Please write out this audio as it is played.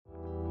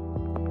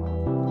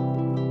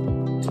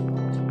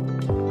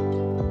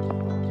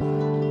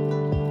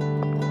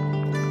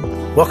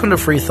Welcome to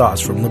Free Thoughts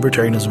from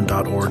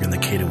Libertarianism.org and the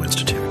Cato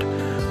Institute.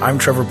 I'm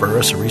Trevor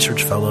Burrus, a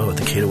research fellow at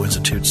the Cato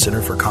Institute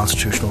Center for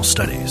Constitutional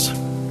Studies.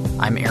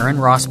 I'm Aaron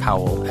Ross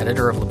Powell,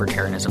 editor of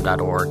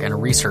Libertarianism.org and a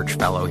research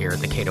fellow here at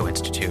the Cato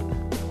Institute.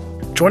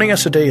 Joining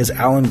us today is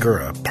Alan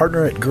Gura,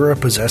 partner at Gura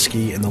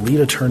Pozeski and the lead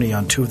attorney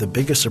on two of the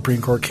biggest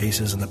Supreme Court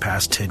cases in the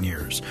past 10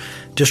 years,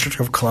 District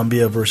of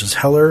Columbia versus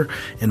Heller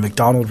and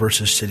McDonald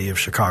versus City of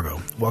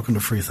Chicago. Welcome to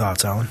Free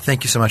Thoughts, Alan.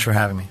 Thank you so much for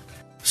having me.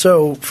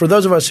 So for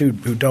those of us who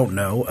don't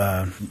know,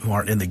 who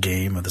aren't in the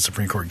game, of the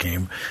Supreme Court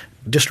game,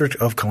 District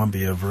of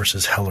Columbia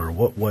versus Heller,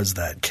 what was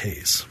that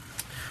case?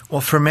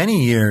 Well, for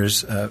many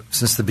years,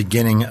 since the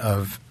beginning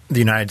of the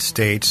United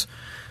States,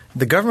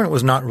 the government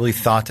was not really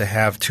thought to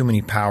have too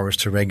many powers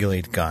to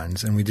regulate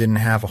guns, and we didn't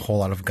have a whole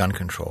lot of gun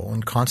control.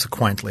 And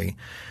consequently,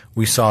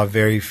 we saw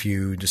very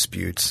few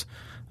disputes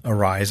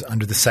arise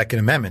under the Second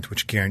Amendment,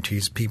 which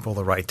guarantees people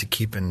the right to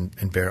keep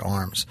and bear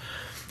arms.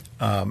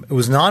 It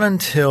was not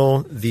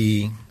until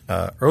the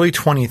early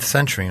 20th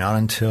century, not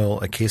until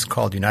a case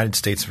called United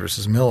States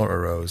versus Miller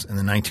arose in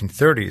the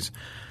 1930s,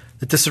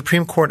 that the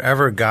Supreme Court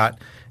ever got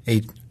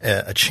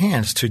a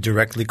chance to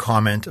directly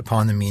comment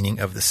upon the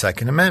meaning of the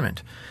Second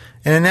Amendment.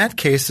 And in that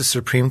case, the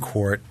Supreme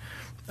Court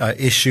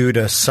issued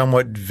a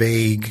somewhat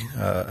vague,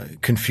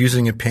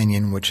 confusing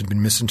opinion which had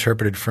been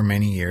misinterpreted for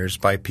many years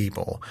by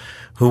people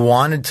who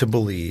wanted to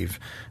believe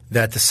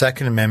that the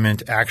Second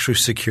Amendment actually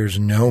secures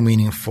no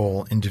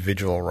meaningful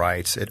individual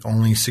rights. It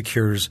only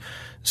secures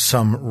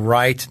some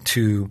right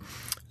to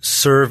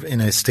serve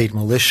in a state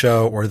militia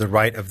or the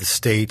right of the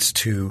states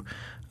to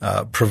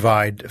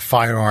provide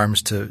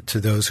firearms to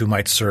those who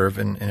might serve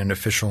in an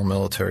official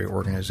military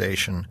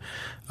organization.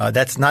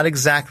 That's not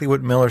exactly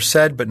what Miller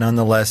said, but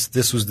nonetheless,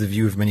 this was the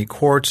view of many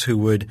courts who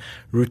would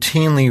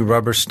routinely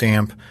rubber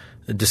stamp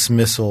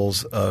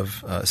dismissals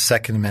of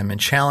Second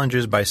Amendment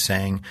challenges by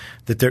saying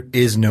that there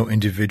is no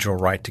individual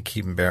right to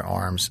keep and bear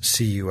arms,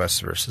 see U.S.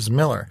 versus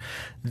Miller.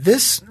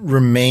 This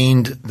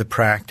remained the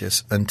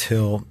practice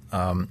until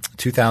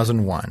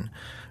 2001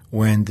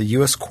 when the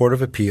U.S. Court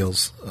of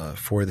Appeals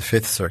for the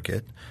Fifth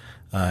Circuit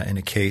in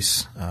a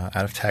case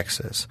out of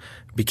Texas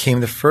became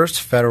the first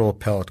federal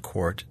appellate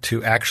court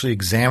to actually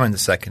examine the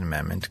Second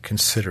Amendment,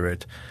 consider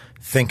it,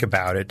 think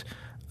about it,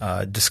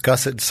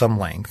 discuss it at some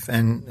length,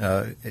 and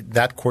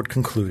that court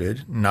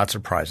concluded, not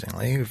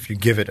surprisingly, if you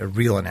give it a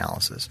real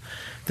analysis,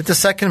 that the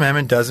Second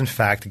Amendment does in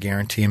fact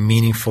guarantee a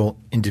meaningful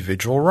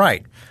individual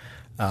right.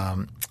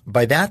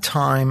 By that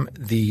time,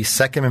 the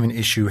Second Amendment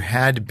issue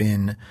had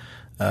been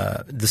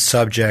the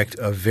subject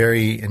of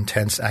very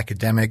intense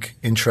academic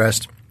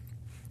interest.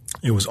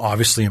 It was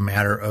obviously a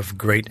matter of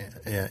great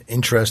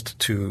interest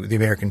to the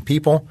American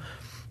people,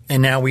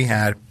 and now we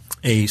had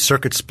a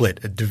circuit split,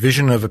 a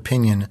division of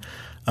opinion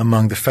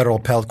among the federal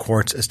appellate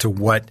courts as to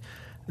what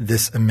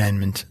this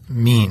amendment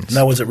means.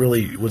 Now, was it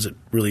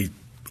really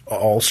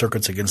all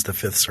circuits against the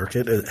Fifth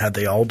Circuit? Had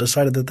they all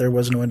decided that there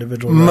was no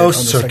individual right?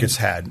 Most circuits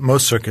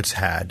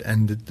had,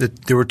 and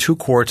there were two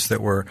courts that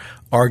were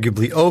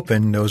arguably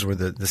open. Those were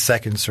the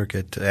Second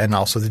Circuit and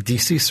also the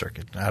D.C.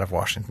 Circuit out of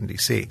Washington,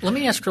 D.C. Let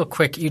me ask real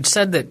quick. You'd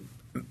said that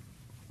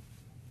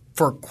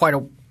for quite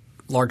a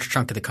large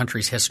chunk of the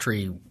country's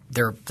history,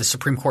 the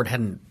Supreme Court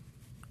hadn't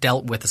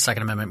dealt with the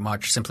Second Amendment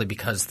much simply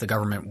because the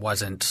government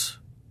wasn't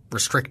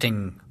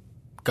restricting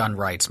gun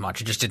rights much.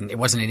 It just didn't – it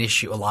wasn't an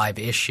issue, a live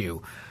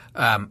issue.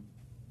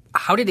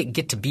 How did it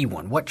get to be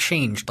one? What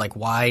changed? Like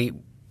why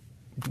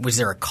 – was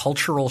there a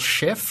cultural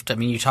shift? I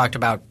mean, you talked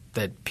about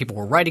that people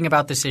were writing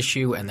about this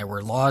issue and there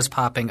were laws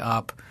popping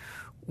up.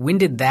 When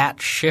did that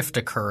shift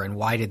occur, and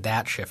why did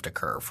that shift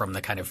occur from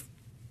the kind of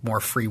more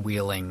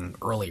freewheeling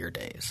earlier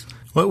days?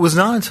 Well, it was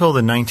not until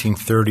the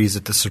 1930s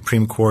that the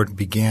Supreme Court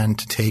began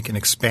to take an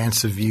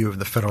expansive view of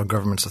the federal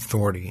government's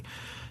authority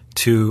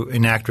to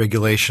enact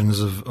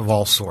regulations of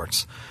all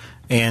sorts.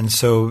 And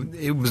so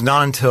it was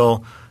not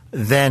until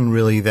then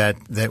really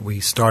that we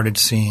started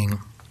seeing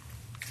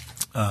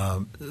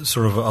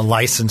sort of a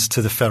license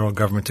to the federal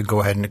government to go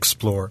ahead and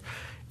explore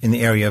in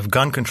the area of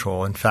gun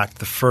control. In fact,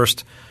 the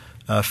first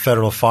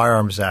Federal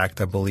Firearms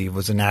Act, I believe,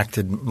 was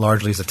enacted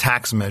largely as a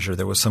tax measure.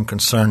 There was some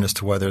concern as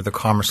to whether the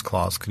Commerce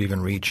Clause could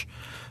even reach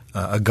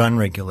a gun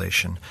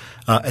regulation.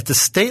 At the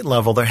state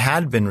level, there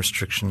had been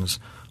restrictions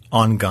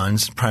on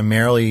guns,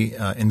 primarily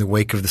in the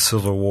wake of the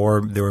Civil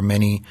War. There were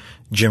many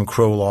Jim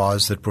Crow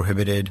laws that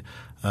prohibited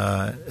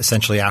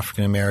essentially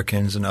African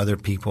Americans and other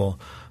people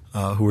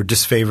who were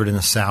disfavored in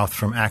the South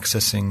from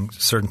accessing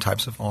certain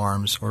types of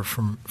arms or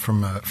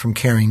from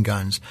carrying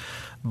guns.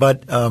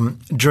 But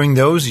during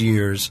those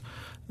years,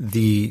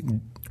 the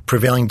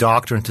prevailing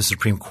doctrine at the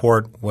Supreme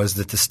Court was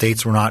that the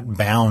states were not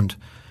bound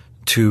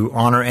to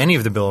honor any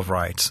of the Bill of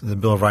Rights. The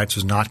Bill of Rights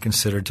was not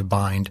considered to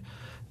bind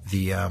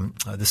the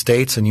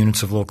states and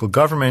units of local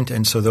government,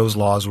 and so those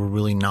laws were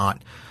really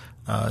not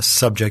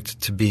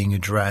subject to being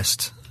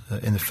addressed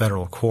in the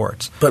federal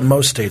courts. But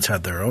most states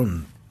had their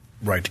own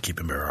right to keep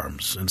and bear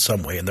arms in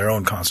some way in their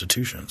own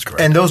constitutions,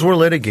 correct? And those were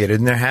litigated,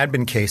 and there had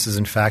been cases,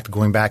 in fact,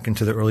 going back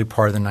into the early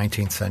part of the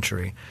 19th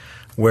century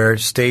where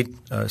state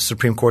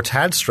Supreme Courts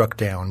had struck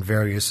down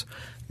various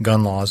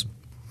gun laws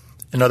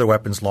and other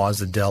weapons laws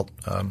that dealt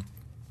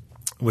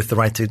with the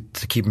right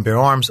to keep and bear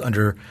arms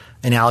under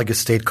analogous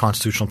state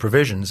constitutional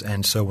provisions.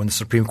 And so when the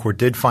Supreme Court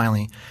did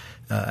finally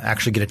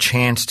actually get a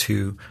chance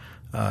to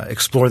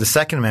explore the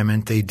Second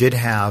Amendment, they did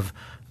have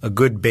a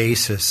good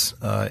basis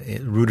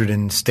rooted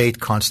in state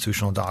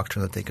constitutional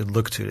doctrine that they could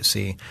look to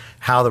see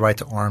how the right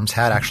to arms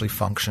had actually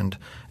functioned,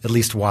 at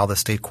least while the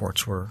state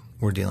courts were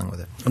dealing with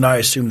it. And I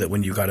assume that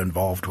when you got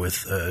involved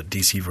with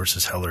D.C.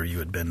 versus Heller, you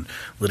had been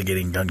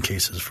litigating gun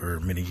cases for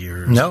many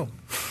years. No.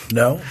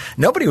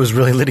 Nobody was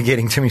really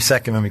litigating too many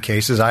Second Amendment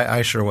cases.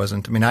 I sure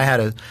wasn't. I mean, I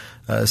had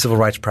a civil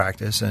rights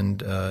practice,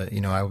 and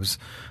I was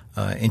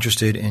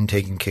interested in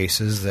taking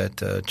cases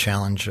that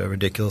challenge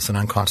ridiculous and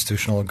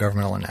unconstitutional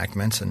governmental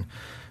enactments,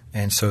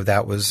 and so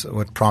that was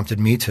what prompted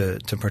me to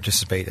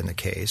participate in the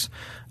case.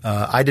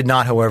 I did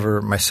not,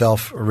 however,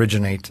 myself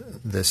originate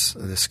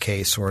this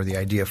case or the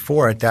idea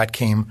for it. That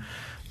came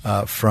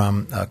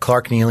from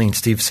Clark Neely and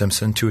Steve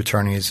Simpson, two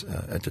attorneys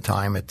at the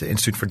time at the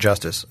Institute for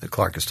Justice.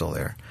 Clark is still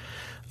there.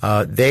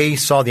 They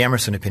saw the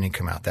Emerson opinion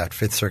come out, that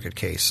Fifth Circuit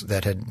case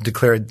that had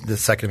declared the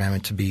Second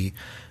Amendment to be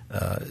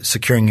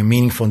securing a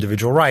meaningful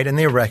individual right, and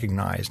they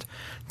recognized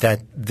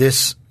that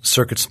this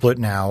circuit split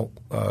now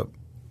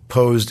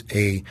posed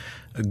a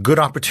good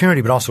opportunity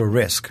but also a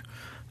risk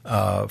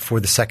for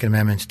the Second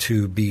Amendment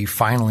to be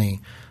finally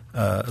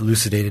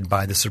elucidated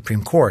by the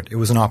Supreme Court. It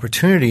was an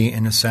opportunity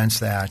in the sense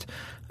that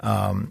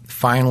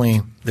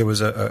finally there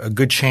was a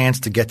good chance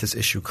to get this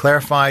issue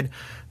clarified.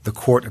 The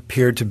court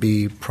appeared to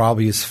be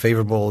probably as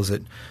favorable as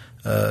it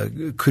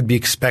could be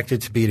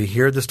expected to be to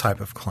hear this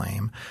type of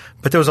claim.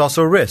 But there was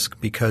also a risk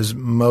because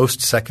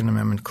most Second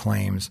Amendment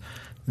claims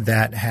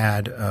that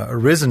had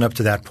arisen up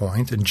to that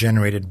point and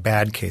generated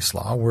bad case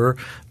law were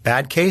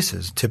bad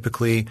cases,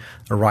 typically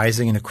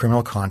arising in a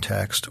criminal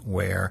context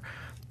where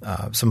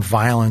some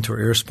violent or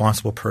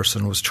irresponsible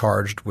person was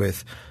charged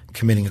with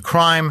committing a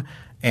crime,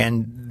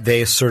 and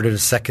they asserted a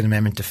Second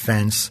Amendment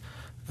defense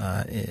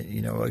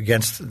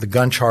against the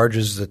gun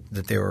charges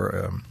that they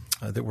were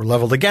that were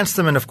leveled against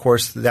them. And, of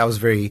course, that was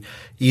very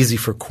easy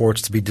for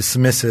courts to be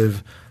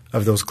dismissive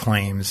of those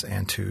claims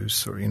and to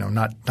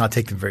not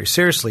take them very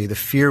seriously. The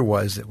fear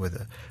was that with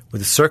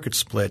a circuit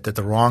split that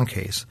the wrong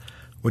case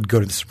would go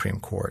to the Supreme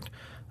Court.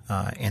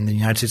 And the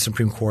United States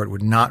Supreme Court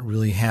would not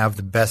really have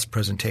the best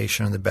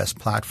presentation and the best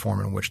platform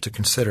in which to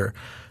consider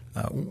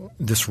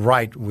this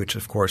right, which,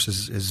 of course,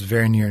 is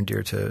very near and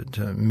dear to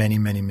many,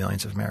 many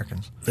millions of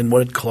Americans. And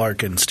what did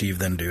Clark and Steve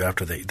then do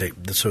after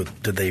so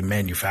did they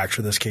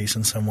manufacture this case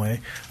in some way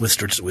with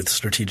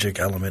strategic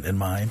element in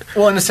mind?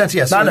 Well, in a sense,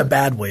 yes. Not in a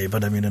bad way,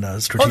 but I mean in a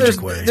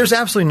strategic way. There's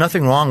absolutely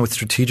nothing wrong with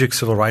strategic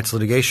civil rights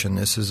litigation.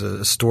 This is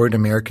a storied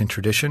American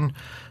tradition.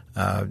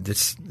 The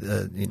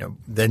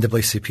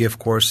NAACP, of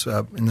course,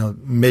 in the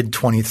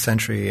mid-20th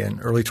century and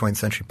early 20th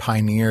century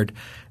pioneered.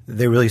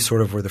 They really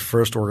sort of were the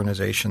first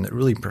organization that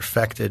really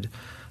perfected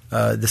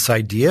this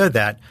idea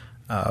that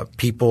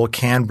people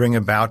can bring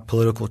about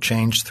political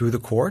change through the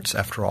courts.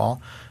 After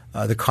all,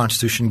 the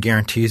Constitution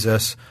guarantees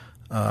us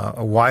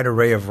a wide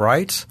array of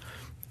rights.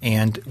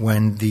 And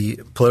when the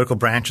political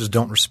branches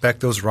don't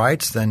respect those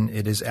rights, then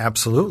it is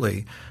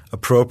absolutely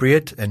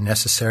appropriate and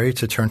necessary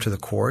to turn to the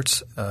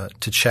courts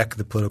to check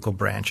the political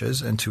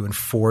branches and to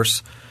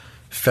enforce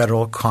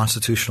federal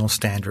constitutional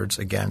standards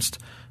against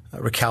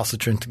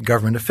recalcitrant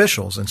government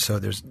officials. And so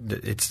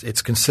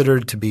it's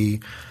considered to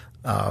be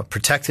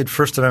protected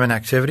First Amendment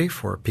activity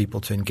for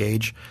people to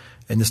engage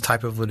in this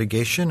type of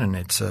litigation, and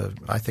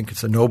I think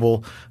it's a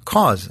noble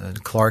cause.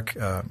 Clark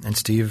and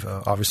Steve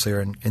obviously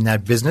are in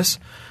that business.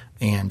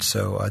 And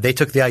so they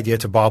took the idea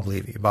to Bob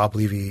Levy. Bob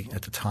Levy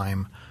at the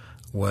time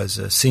was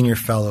a senior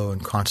fellow in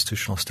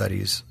constitutional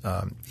studies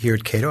here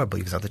at Cato. I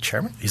believe he's now the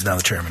chairman. He's now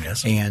the chairman,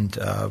 yes. And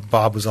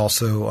Bob was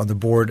also on the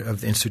board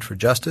of the Institute for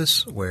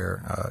Justice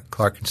where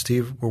Clark and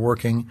Steve were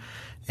working.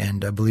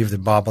 And I believe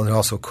that Bob had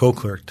also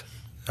clerked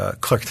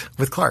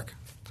with Clark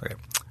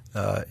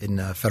in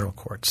federal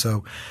court.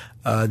 So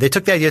they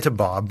took the idea to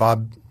Bob.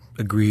 Bob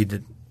agreed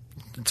that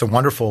it's a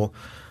wonderful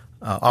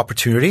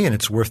opportunity and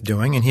it's worth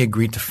doing, and he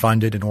agreed to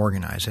fund it and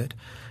organize it.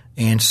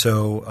 And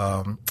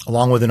so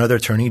along with another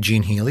attorney,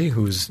 Gene Healy,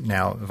 who's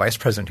now vice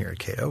president here at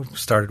Cato,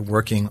 started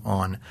working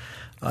on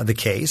the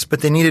case.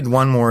 But they needed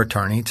one more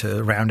attorney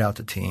to round out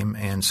the team.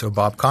 And so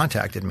Bob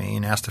contacted me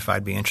and asked if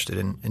I'd be interested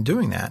in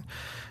doing that.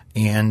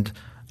 And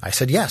I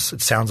said yes.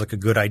 It sounds like a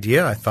good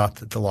idea. I thought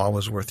that the law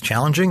was worth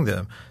challenging.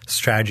 The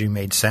strategy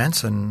made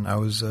sense, and I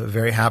was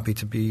very happy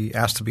to be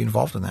asked to be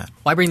involved in that.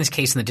 Why bring this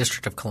case in the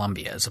District of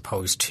Columbia as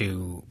opposed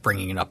to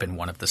bringing it up in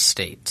one of the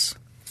states?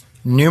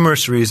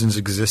 Numerous reasons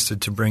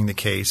existed to bring the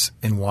case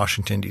in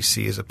Washington,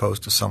 D.C. as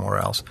opposed to somewhere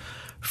else.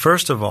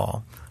 First of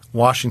all,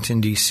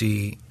 Washington,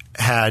 D.C.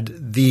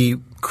 had the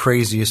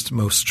craziest,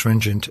 most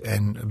stringent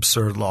and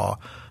absurd law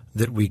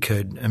that we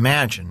could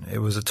imagine. It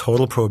was a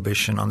total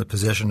prohibition on the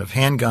possession of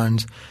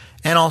handguns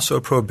and also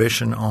a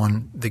prohibition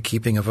on the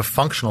keeping of a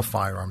functional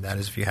firearm. That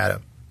is, if you had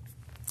a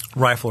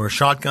rifle or a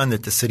shotgun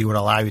that the city would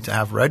allow you to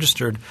have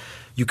registered,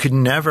 you could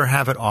never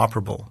have it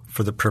operable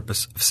for the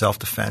purpose of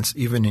self-defense,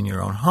 even in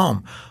your own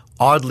home.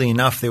 Oddly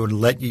enough, they would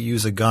let you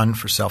use a gun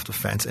for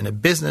self-defense in a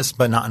business,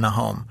 but not in a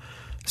home.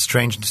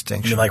 Strange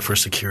distinction. You mean like for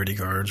security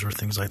guards or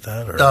things like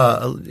that?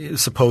 Or?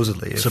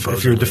 Supposedly.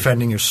 If you're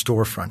defending your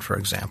storefront, for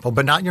example,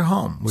 but not your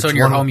home. So in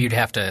your home, you'd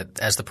have to,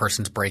 as the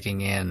person's breaking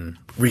in,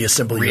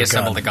 reassemble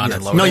the gun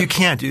and load it? No, you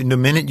can't. In the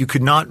minute you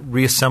could not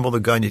reassemble the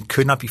gun, it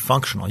could not be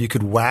functional. You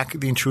could whack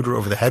the intruder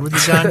over the head with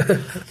the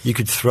gun. You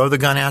could throw the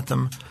gun at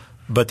them,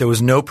 but there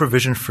was no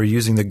provision for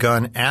using the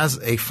gun as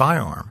a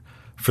firearm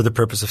for the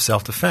purpose of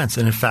self-defense.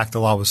 And in fact, the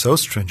law was so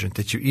stringent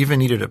that you even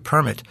needed a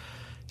permit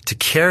to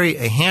carry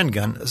a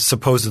handgun,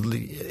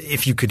 supposedly,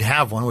 if you could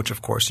have one, which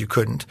of course you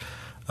couldn't.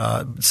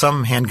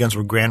 Some handguns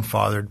were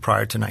grandfathered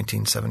prior to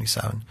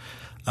 1977.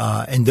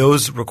 And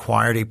those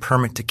required a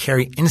permit to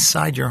carry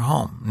inside your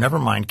home, never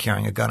mind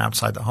carrying a gun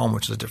outside the home,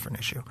 which is a different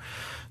issue.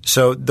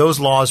 So those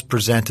laws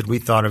presented, we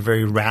thought, a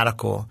very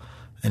radical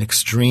and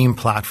extreme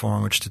platform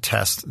on which to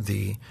test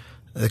the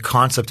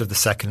concept of the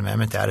Second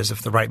Amendment. That is,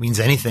 if the right means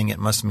anything, it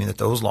must mean that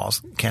those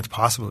laws can't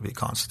possibly be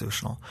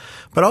constitutional.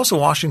 But also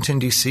Washington,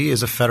 D.C.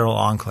 is a federal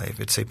enclave.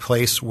 It's a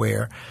place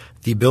where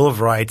the Bill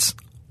of Rights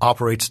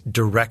operates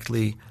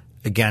directly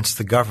against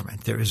the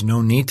government. There is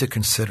no need to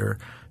consider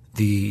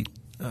the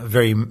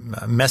very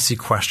messy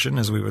question,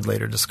 as we would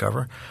later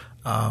discover,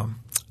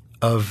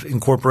 of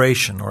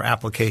incorporation or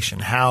application.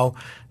 How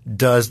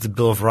does the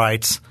Bill of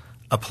Rights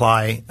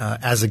apply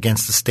as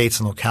against the states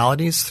and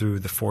localities through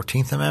the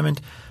 14th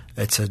Amendment?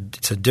 It's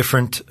a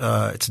different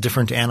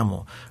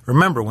animal.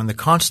 Remember, when the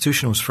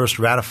Constitution was first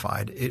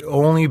ratified, it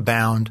only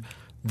bound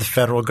the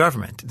federal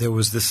government. There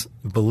was this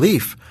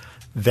belief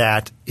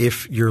that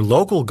if your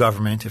local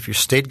government, if your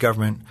state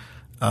government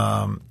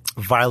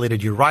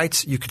violated your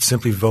rights, you could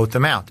simply vote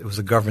them out. It was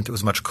a government that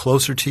was much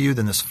closer to you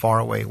than this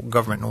faraway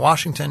government in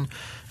Washington.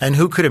 And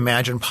who could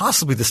imagine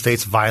possibly the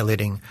states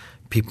violating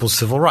people's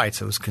civil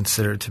rights? It was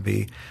considered to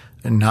be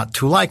not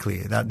too likely.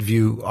 That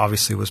view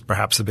obviously was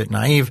perhaps a bit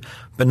naive,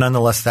 but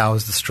nonetheless that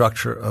was the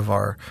structure of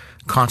our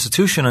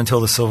Constitution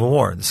until the Civil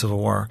War. The Civil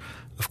War,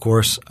 of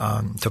course,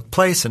 took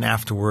place, and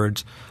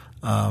afterwards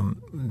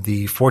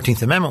the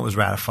 14th Amendment was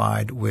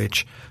ratified,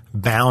 which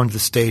bound the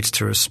states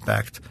to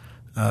respect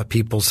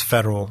people's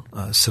federal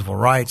civil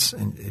rights,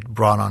 and it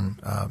brought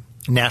on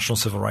national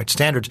civil rights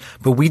standards.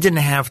 But we didn't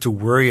have to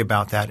worry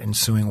about that in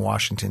suing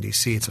Washington,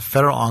 D.C. It's a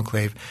federal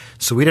enclave,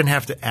 so we didn't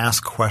have to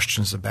ask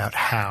questions about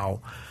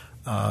how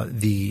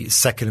the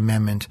Second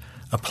Amendment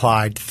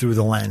applied through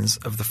the lens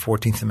of the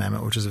 14th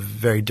Amendment, which is a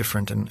very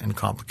different and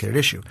complicated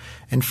issue.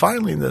 And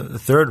finally, the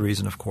third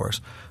reason, of course,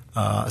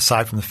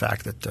 aside from the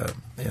fact that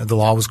the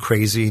law was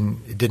crazy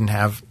and it didn't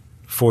have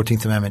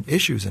 14th Amendment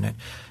issues in it,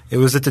 it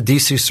was that the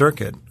D.C.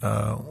 Circuit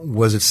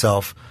was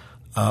itself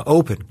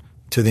open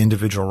to the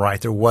individual right.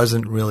 There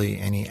wasn't really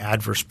any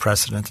adverse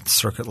precedent at the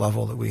circuit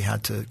level that we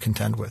had to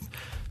contend with.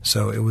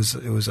 So it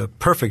was a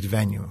perfect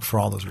venue for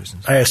all those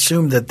reasons. I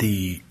assume that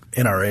the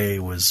NRA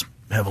was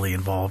heavily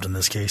involved in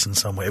this case in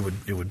some way.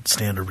 It would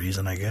stand to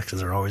reason, I guess, because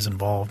they're always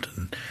involved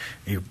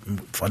in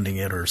funding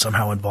it or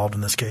somehow involved in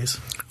this case.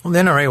 Well, the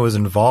NRA was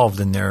involved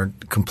in their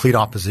complete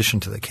opposition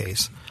to the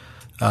case.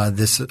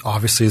 This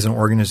obviously is an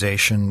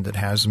organization that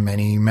has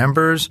many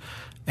members,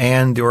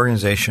 and the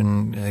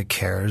organization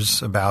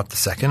cares about the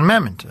Second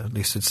Amendment, at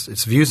least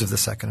its views of the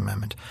Second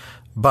Amendment.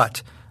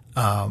 But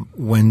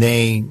when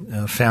they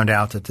found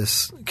out that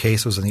this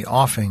case was in the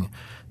offing,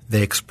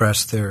 they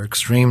expressed their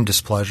extreme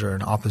displeasure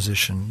and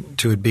opposition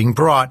to it being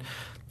brought.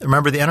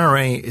 Remember, the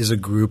NRA is a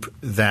group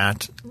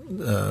that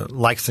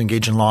likes to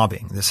engage in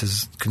lobbying. This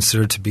is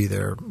considered to be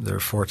their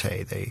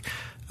forte.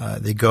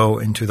 They go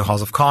into the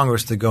halls of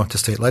Congress. They go into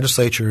state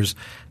legislatures.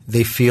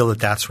 They feel that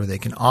that's where they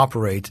can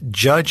operate.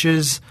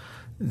 Judges,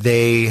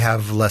 they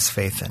have less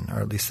faith in,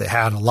 or at least they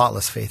had a lot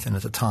less faith in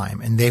at the time,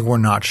 and they were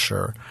not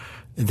sure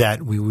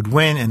that we would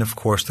win. And, of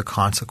course, the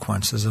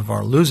consequences of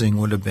our losing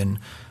would have been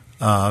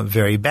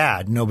very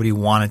bad. Nobody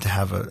wanted to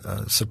have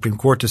a Supreme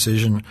Court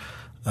decision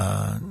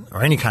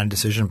or any kind of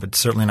decision, but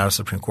certainly not a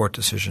Supreme Court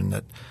decision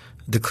that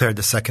declared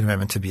the Second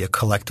Amendment to be a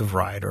collective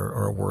right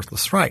or a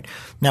worthless right.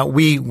 Now,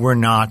 we were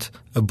not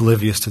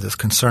oblivious to this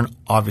concern.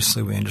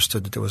 Obviously, we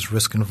understood that there was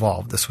risk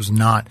involved. This was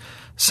not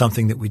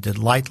something that we did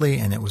lightly,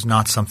 and it was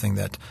not something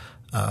that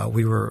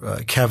we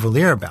were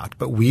cavalier about.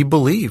 But we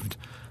believed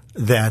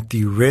that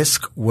the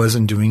risk was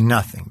in doing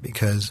nothing,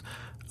 because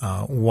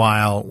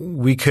while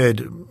we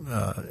could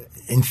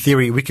in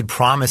theory, we could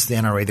promise the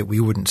NRA that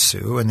we wouldn't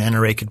sue, and the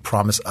NRA could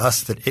promise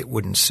us that it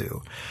wouldn't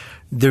sue.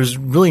 There's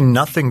really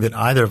nothing that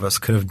either of us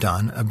could have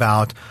done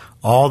about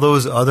all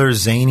those other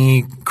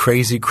zany,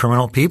 crazy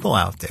criminal people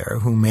out there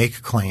who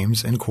make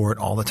claims in court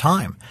all the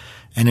time.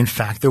 And in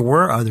fact, there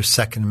were other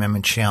Second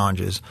Amendment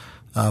challenges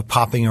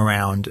popping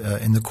around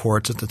in the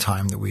courts at the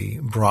time that we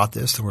brought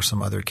this. There were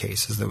some other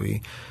cases that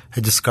we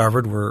had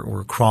discovered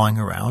were crawling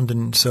around.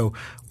 And so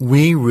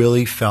we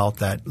really felt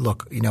that,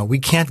 look, we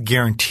can't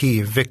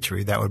guarantee a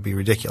victory. That would be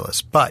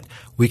ridiculous. But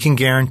we can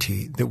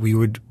guarantee that we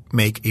would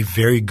make a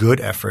very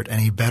good effort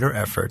and a better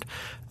effort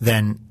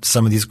than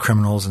some of these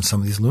criminals and some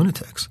of these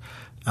lunatics.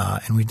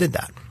 and we did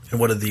that. And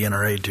what did the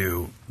NRA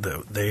do?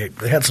 They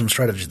had some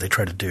strategies they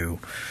tried to do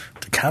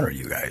to counter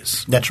you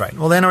guys. That's right.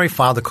 Well, the NRA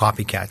filed a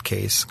copycat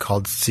case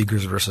called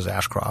Seegers versus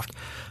Ashcroft,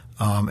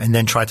 and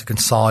then tried to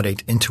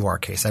consolidate into our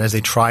case. That is,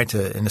 they tried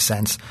to, in a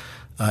sense,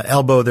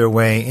 elbow their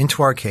way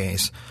into our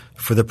case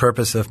for the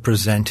purpose of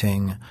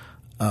presenting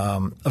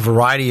a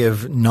variety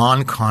of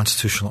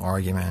non-constitutional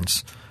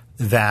arguments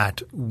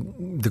that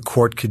the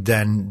court could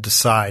then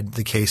decide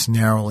the case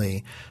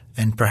narrowly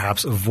and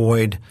perhaps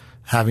avoid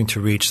having to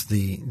reach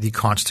the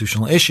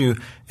constitutional issue.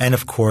 And,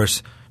 of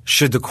course,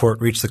 should the court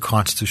reach the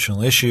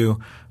constitutional issue,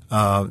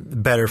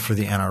 better for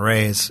the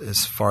NRA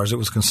as far as it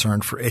was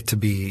concerned for it to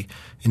be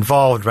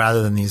involved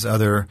rather than these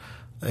other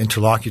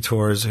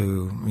interlocutors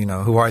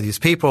who are these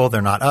people?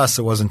 They're not us.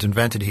 It wasn't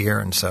invented here.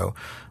 And so,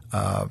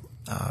 the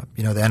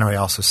NRA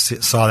also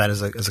saw that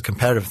as a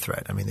competitive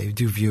threat. I mean, they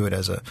do view it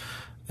as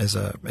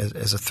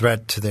a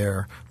threat to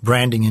their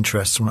branding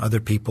interests when other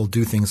people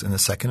do things in the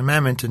Second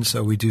Amendment. And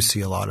so we do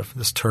see a lot of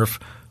this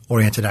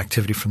turf-oriented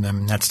activity from them,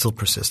 and that still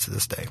persists to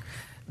this day.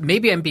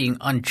 Maybe I'm being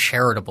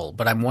uncharitable,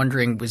 but I'm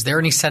wondering, was there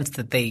any sense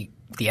that the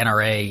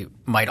NRA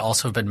might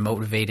also have been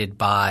motivated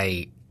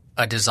by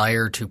a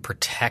desire to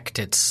protect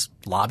its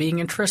lobbying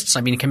interests?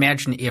 I mean, you can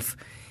imagine if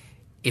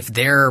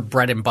their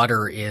bread and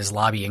butter is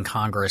lobbying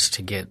Congress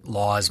to get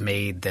laws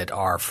made that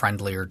are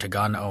friendlier to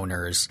gun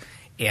owners,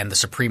 and the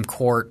Supreme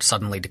Court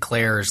suddenly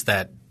declares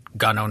that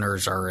gun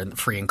owners are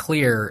free and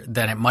clear,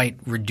 then it might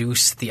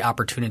reduce the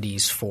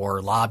opportunities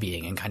for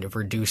lobbying and kind of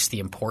reduce the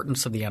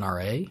importance of the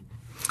NRA?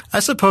 I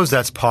suppose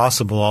that's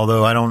possible,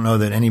 although I don't know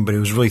that anybody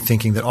was really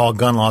thinking that all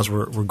gun laws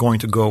were going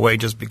to go away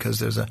just because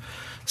there's a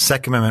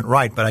Second Amendment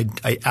right. But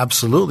I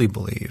absolutely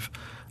believe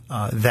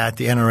that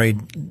the NRA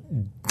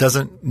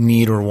doesn't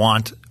need or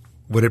want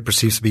what it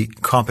perceives to be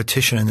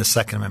competition in the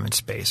Second Amendment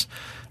space.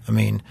 I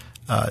mean,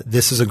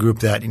 this is a group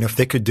that, if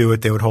they could do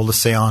it, they would hold a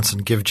seance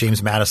and give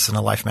James Madison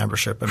a life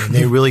membership. I mean,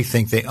 they really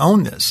think they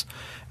own this.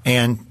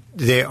 And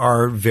they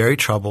are very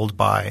troubled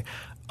by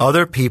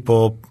other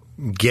people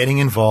getting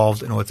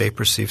involved in what they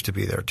perceive to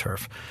be their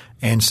turf.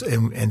 And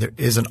there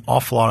is an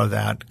awful lot of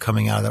that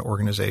coming out of that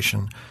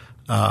organization.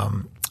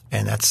 And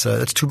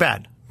that's too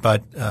bad.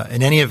 But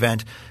in any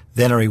event,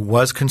 the NRA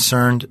was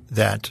concerned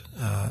that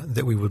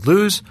we would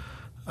lose,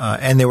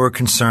 and they were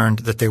concerned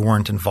that they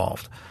weren't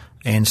involved.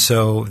 And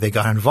so they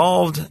got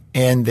involved,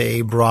 and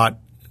they brought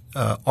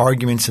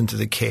arguments into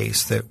the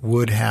case that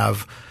would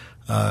have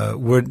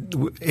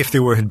if they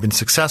had been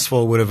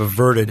successful, would have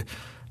averted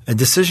a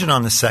decision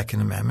on the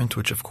Second Amendment,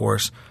 which of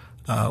course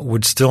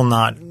would still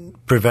not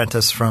prevent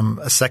us from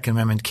a Second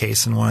Amendment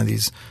case in one of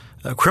these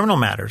criminal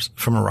matters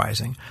from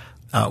arising.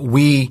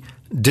 We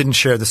didn't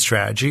share the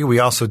strategy. We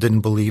also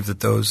didn't believe that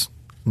those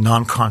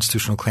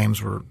non-constitutional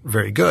claims were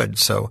very good.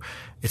 So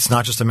it's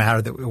not just a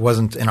matter that it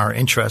wasn't in our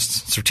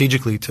interests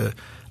strategically to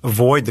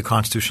avoid the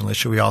constitutional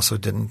issue. We also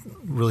didn't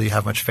really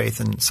have much faith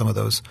in some of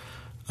those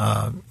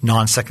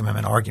non-Second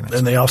Amendment arguments.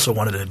 And they also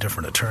wanted a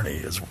different attorney,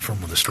 is from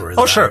the story.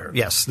 Oh, sure.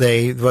 Yes.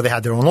 They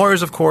had their own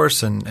lawyers, of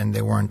course, and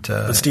they weren't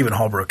but Stephen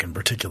Holbrook in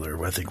particular,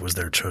 who I think was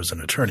their chosen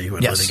attorney, who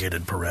had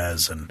litigated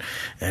Perez and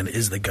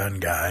is the gun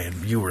guy.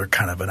 And you were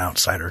kind of an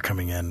outsider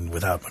coming in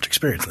without much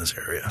experience in this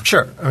area.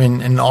 Sure. I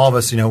mean, and all of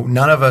us,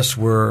 none of us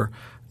were –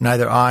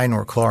 neither I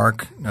nor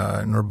Clark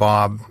nor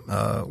Bob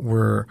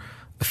were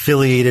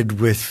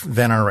affiliated with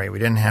the NRA. We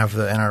didn't have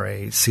the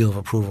NRA seal of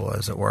approval,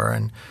 as it were.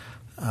 And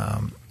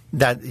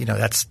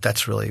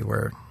that's really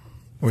where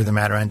the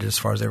matter ended as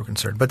far as they were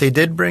concerned. But they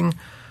did bring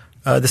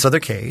this other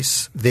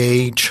case.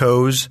 They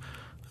chose,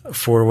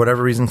 for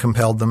whatever reason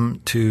compelled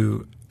them,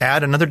 to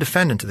add another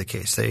defendant to the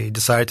case. They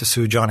decided to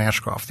sue John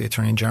Ashcroft, the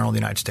Attorney General of the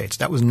United States.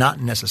 That was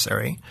not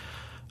necessary.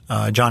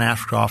 John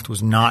Ashcroft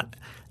was not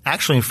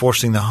actually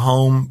enforcing the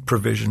home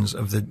provisions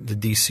of the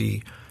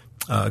D.C.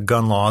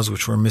 Gun laws,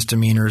 which were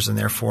misdemeanors and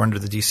therefore under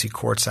the D.C.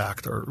 Courts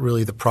Act are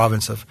really the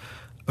province of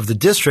the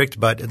district.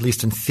 But at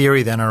least in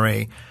theory, the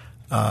NRA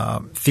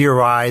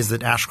theorized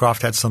that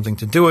Ashcroft had something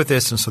to do with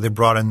this, and so they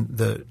brought in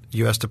the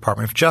U.S.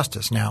 Department of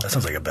Justice. Now, that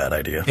sounds like a bad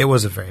idea. It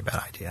was a very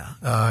bad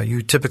idea.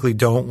 You typically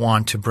don't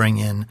want to bring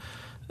in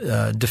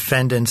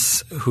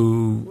defendants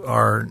who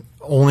are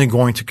only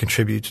going to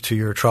contribute to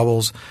your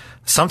troubles.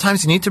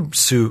 Sometimes you need to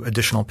sue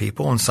additional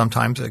people, and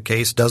sometimes a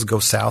case does go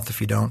south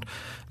if you don't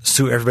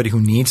sue everybody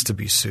who needs to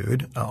be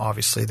sued.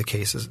 Obviously, the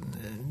case is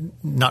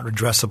not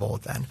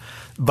redressable then.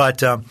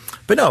 But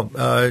no,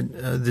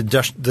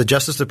 the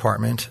Justice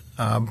Department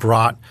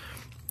brought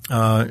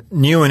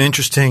new and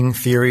interesting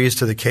theories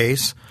to the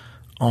case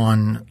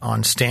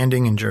on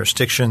standing and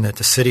jurisdiction that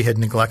the city had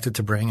neglected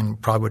to bring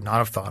and probably would not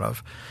have thought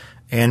of,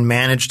 and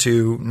managed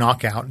to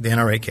knock out the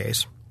NRA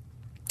case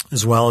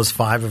as well as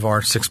 5 of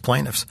our 6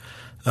 plaintiffs.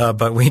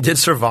 But we did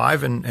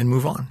survive and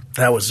move on.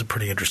 That was a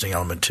pretty interesting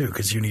element too,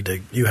 because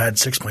you had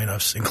 6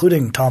 plaintiffs,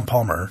 including Tom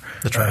Palmer,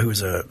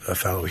 who's a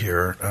fellow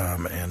here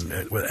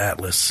and with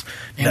Atlas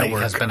Network.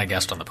 He has been a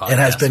guest on the podcast. And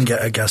has been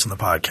a guest on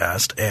the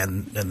podcast.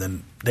 And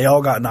then they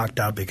all got knocked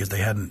out because they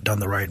hadn't done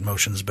the right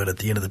motions. But at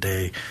the end of the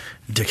day,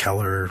 Dick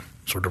Heller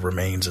sort of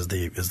remains as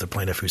the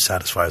plaintiff who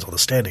satisfies all the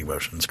standing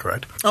motions,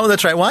 correct? Oh,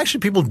 that's right. Well,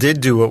 actually, people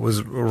did do what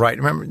was right.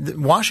 Remember,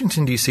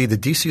 Washington, D.C., the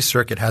D.C.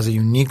 Circuit has a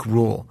unique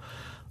rule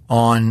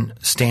on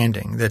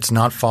standing that's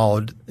not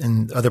followed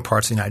in other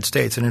parts of the United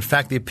States. And in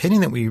fact, the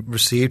opinion that we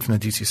received from the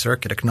D.C.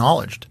 Circuit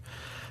acknowledged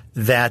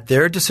that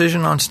their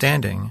decision on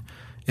standing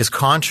is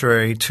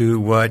contrary to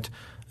what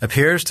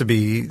appears to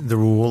be the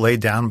rule laid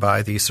down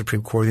by the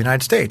Supreme Court of the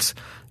United States.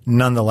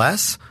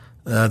 Nonetheless,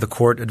 the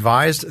court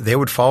advised they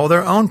would follow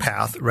their own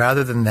path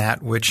rather than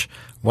that which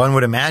one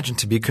would imagine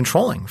to be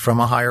controlling from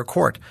a higher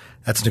court.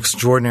 That's an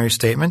extraordinary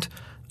statement,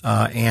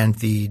 and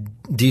the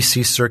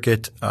D.C.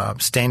 Circuit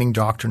standing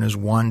doctrine is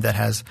one that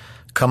has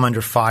come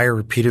under fire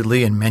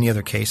repeatedly in many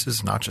other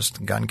cases, not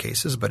just gun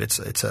cases, but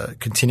it's a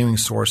continuing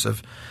source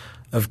of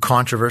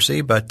controversy.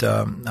 But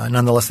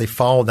nonetheless, they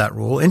followed that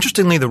rule.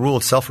 Interestingly, the rule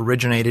itself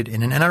originated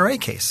in an NRA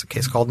case, a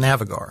case called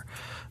Navigar,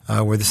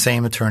 where the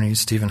same attorneys,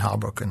 Stephen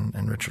Halbrook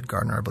and Richard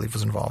Gardner, I believe,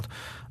 was involved,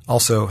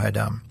 also had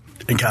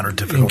encountered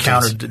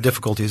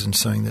difficulties in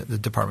suing the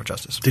Department of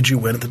Justice. Did you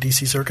win at the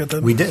D.C. Circuit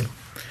then? We did.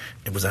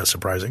 Was that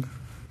surprising?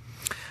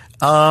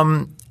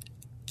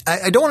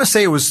 I don't want to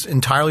say it was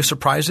entirely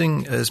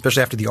surprising,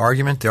 especially after the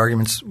argument. The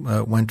arguments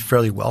went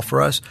fairly well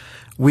for us.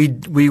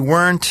 We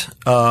weren't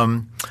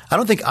I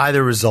don't think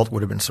either result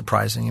would have been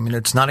surprising. I mean,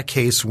 it's not a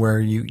case where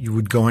you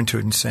would go into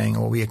it and saying,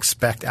 well, we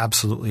expect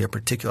absolutely a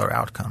particular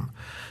outcome.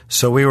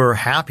 So we were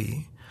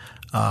happy,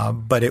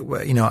 but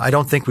I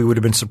don't think we would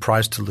have been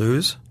surprised to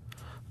lose.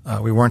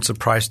 We weren't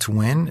surprised to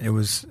win. It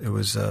was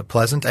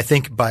pleasant. I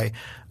think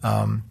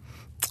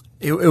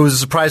it was a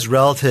surprise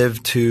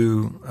relative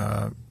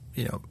to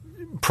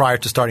prior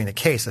to starting the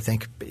case. I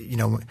think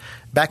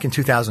back in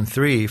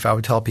 2003, if I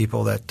would tell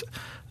people that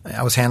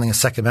I was handling a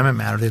Second Amendment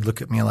matter, they'd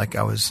look at me like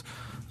I was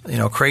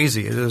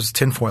crazy. It was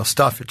tinfoil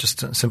stuff. It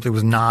just simply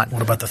was not.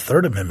 What about the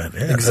Third Amendment?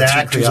 Yeah,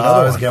 exactly.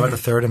 I was about the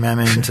Third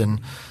Amendment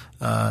and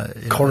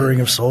quartering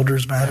of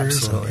soldiers matters.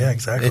 Absolutely. Yeah,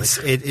 exactly.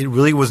 It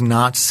really was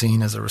not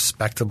seen as a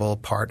respectable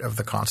part of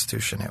the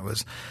Constitution. It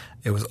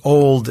was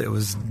old. It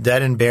was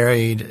dead and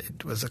buried.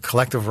 It was a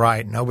collective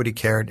right. Nobody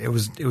cared. It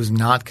was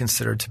not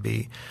considered to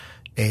be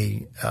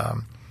a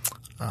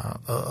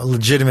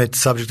legitimate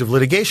subject of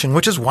litigation,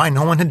 which is why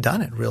no one had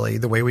done it really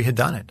the way we had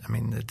done it. I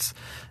mean,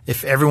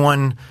 if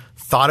everyone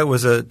thought it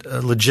was a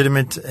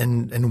legitimate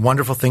and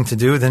wonderful thing to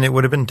do, then it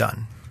would have been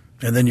done.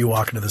 And then you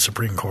walk into the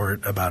Supreme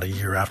Court about a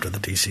year after the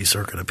D.C.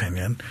 Circuit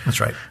opinion. That's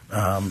right.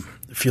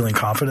 Feeling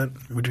confident,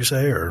 would you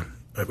say? Or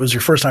it was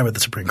your first time at the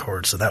Supreme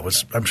Court, so that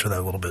was – I'm sure that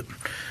a little bit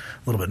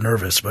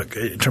nervous. But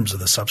in terms of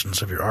the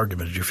substance of your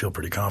argument, did you feel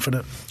pretty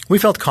confident? We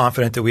felt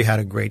confident that we had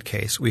a great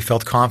case. We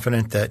felt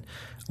confident that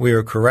we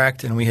were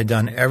correct and we had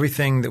done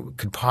everything that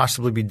could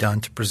possibly be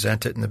done to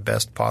present it in the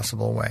best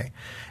possible way.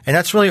 And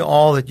that's really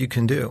all that you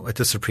can do at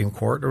the Supreme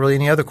Court or really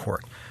any other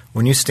court.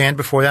 When you stand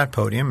before that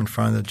podium in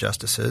front of the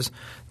justices,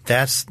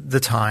 that's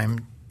the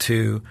time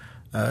to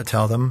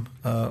tell them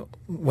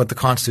what the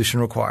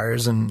Constitution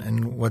requires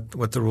and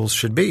what the rules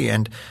should be.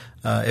 And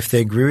if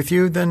they agree with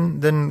you,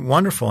 then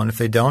wonderful. And if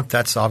they don't,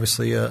 that's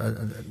obviously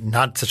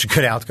not such a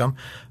good outcome.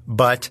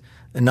 But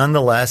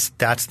nonetheless,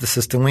 that's the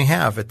system we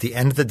have. At the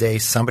end of the day,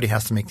 somebody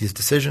has to make these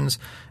decisions,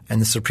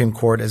 and the Supreme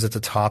Court is at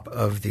the top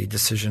of the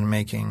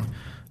decision-making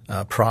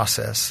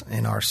process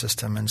in our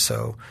system. And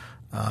so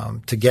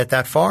to get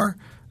that far,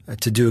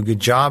 to do a good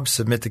job,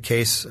 submit the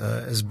case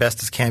as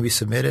best as can be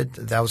submitted,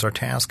 that was our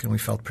task, and we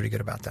felt pretty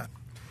good about that.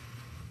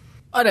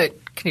 On a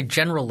kind of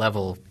general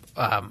level,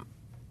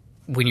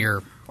 when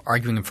you're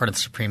arguing in front of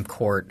the Supreme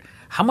Court,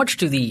 how much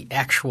do the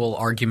actual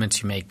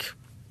arguments you make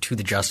to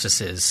the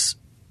justices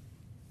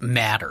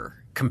matter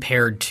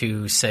compared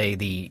to, say,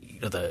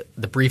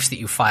 the briefs that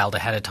you filed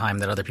ahead of time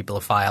that other people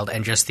have filed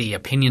and just the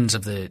opinions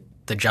of the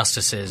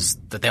justices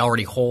that they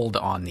already hold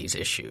on these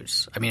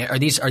issues? I mean, are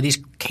these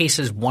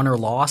cases won or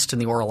lost in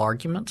the oral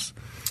arguments?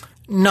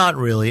 Not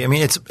really. I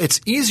mean,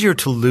 it's easier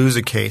to lose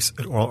a case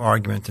at oral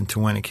argument than to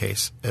win a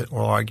case at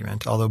oral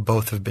argument, although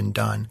both have been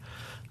done.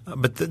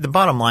 But the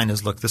bottom line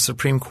is, look, the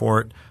Supreme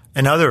Court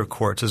and other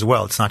courts as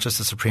well. It's not just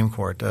the Supreme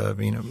Court.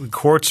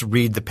 Courts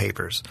read the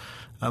papers.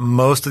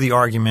 Most of the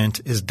argument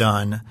is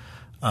done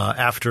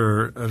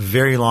after a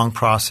very long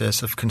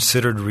process of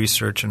considered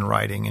research and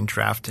writing and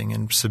drafting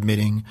and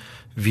submitting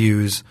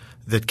views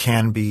that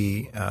can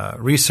be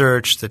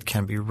researched, that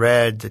can be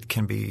read, that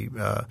can be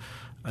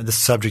the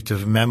subject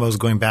of memos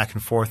going back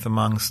and forth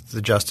amongst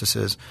the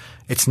justices.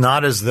 It's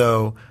not as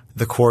though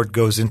the court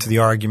goes into the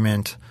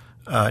argument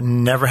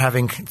never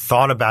having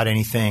thought about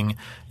anything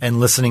and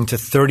listening to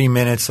 30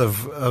 minutes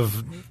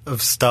of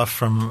stuff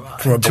from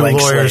a two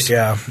lawyers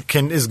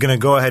slate, is going to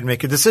go ahead and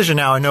make a decision.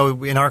 Now, I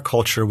know in our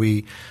culture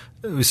we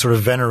sort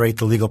of venerate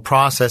the legal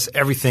process.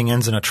 Everything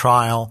ends in a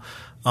trial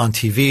on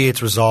TV.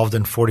 It's resolved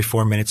in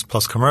 44 minutes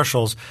plus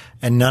commercials,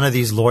 and none of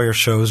these lawyer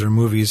shows or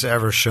movies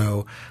ever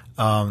show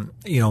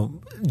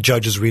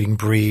judges reading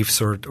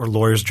briefs or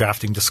lawyers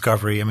drafting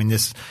discovery. I mean,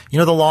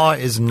 the law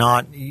is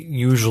not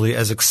usually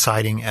as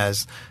exciting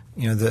as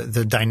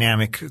the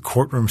dynamic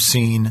courtroom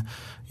scene,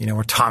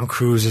 where Tom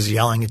Cruise is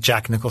yelling at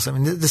Jack Nicholson. I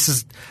mean,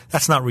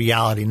 that's not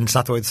reality, and it's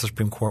not the way the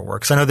Supreme Court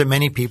works. I know that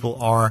many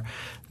people are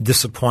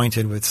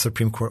disappointed with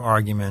Supreme Court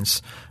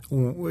arguments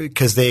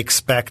because they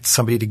expect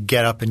somebody to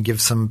get up and give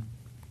some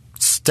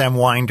stem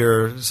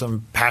winder,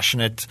 some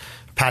passionate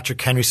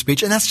Patrick Henry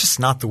speech, and that's just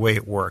not the way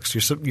it works.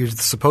 You're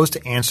supposed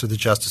to answer the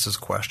justices'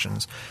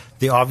 questions.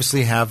 They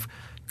obviously have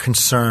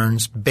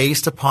concerns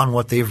based upon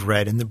what they've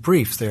read in the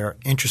briefs. They are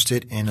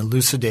interested in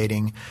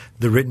elucidating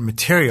the written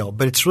material,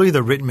 but it's really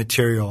the written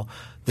material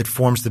that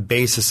forms the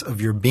basis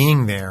of your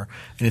being there,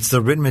 and it's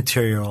the written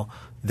material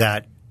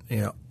that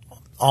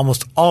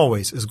almost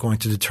always is going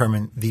to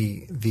determine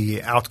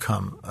the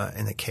outcome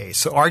in the case.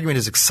 So argument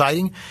is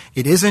exciting.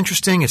 It is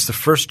interesting. It's the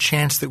first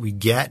chance that we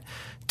get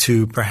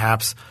to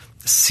perhaps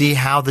see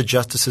how the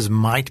justices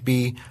might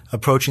be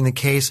approaching the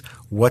case,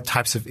 what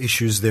types of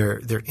issues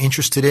they're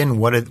interested in,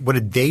 what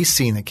did they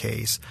see in the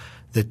case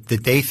that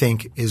they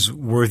think is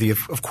worthy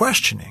of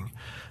questioning.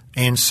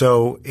 And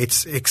so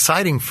it's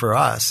exciting for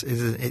us.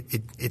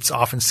 It's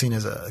often seen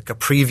as a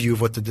preview of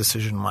what the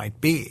decision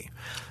might be.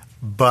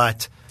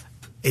 But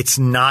it's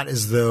not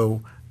as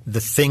though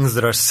the things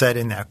that are said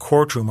in that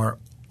courtroom are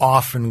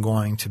often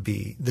going to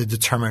be the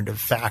determinative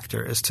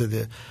factor as to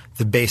the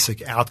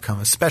basic outcome,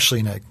 especially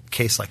in a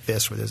case like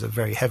this where there's a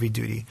very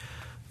heavy-duty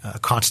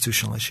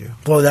constitutional issue.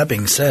 Well, that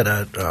being said,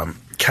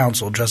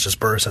 Counsel Justice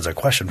Burris has a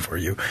question for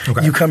you.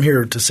 Okay. You come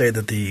here to say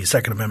that the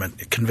Second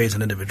Amendment conveys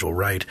an individual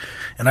right,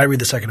 and I read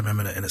the Second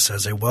Amendment and it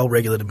says a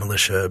well-regulated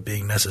militia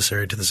being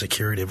necessary to the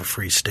security of a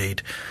free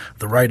state,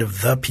 the right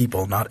of the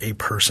people, not a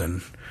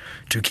person,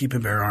 to keep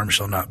and bear arms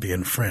shall not be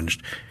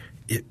infringed.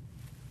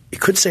 It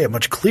could say it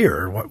much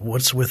clearer.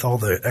 What's with all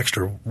the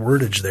extra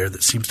wordage there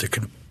that seems to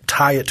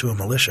tie it to a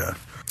militia?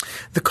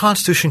 The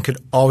Constitution could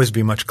always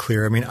be much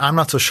clearer. I mean, I'm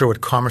not so sure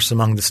what commerce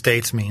among the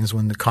states means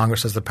when the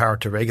Congress has the power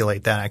to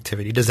regulate that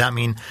activity. Does that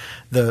mean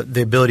the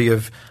ability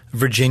of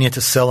Virginia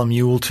to sell a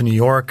mule to New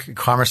York,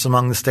 commerce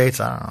among the states?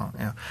 I don't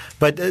know.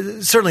 But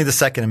certainly the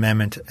Second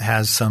Amendment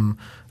has some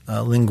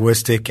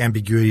linguistic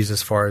ambiguities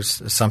as far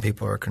as some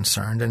people are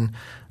concerned. And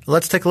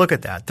let's take a look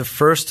at that. The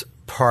first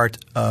part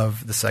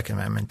of the Second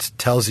Amendment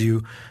tells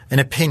you an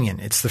opinion.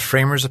 It's the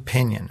framers'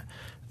 opinion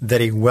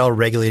that a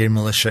well-regulated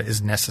militia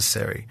is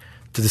necessary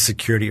to the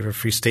security of a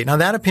free state. Now,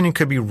 that opinion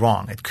could be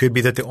wrong. It could be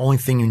that the only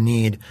thing you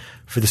need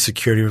for the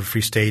security of a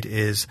free state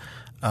is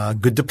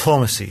good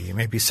diplomacy.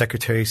 Maybe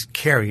Secretary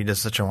Kerry does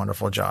such a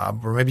wonderful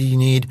job. Or maybe you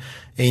need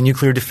a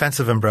nuclear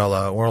defensive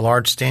umbrella or a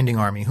large standing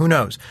army. Who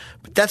knows?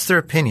 But that's their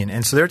opinion.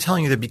 And so they're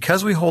telling you that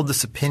because we hold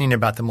this opinion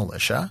about the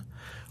militia,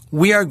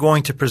 we are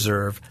going to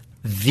preserve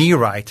the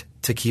right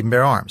to keep and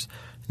bear arms.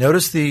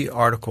 Notice the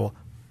article,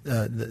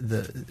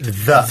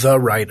 the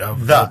right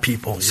of the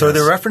people. So yes.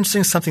 they're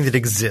referencing something that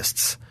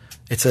exists.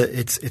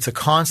 It's a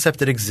concept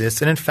that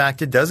exists, and in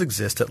fact, it does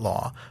exist at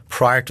law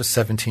prior to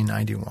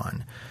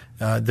 1791.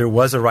 There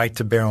was a right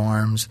to bear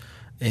arms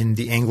in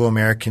the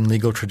Anglo-American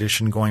legal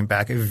tradition going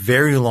back a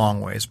very long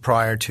ways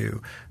prior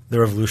to the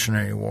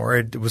Revolutionary War.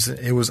 It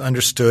was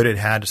understood. It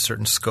had a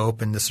certain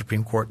scope, and the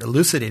Supreme Court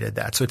elucidated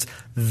that. So it's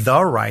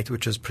the right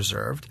which is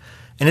preserved,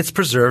 and it's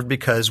preserved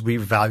because we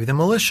value the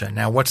militia.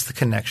 Now, what's the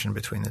connection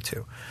between the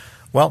two?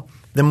 Well,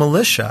 the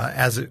militia,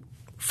 as it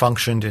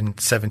functioned in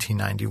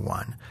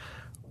 1791,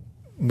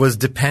 was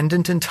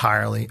dependent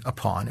entirely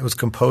upon – it was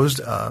composed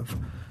of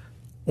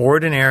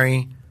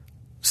ordinary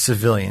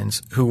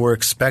civilians who were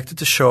expected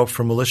to show up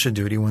for militia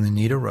duty when the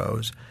need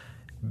arose,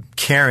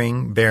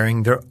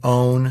 bearing their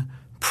own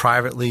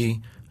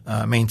privately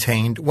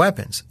maintained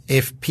weapons.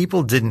 If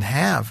people didn't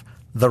have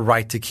the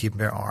right to keep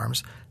their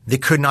arms, they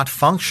could not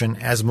function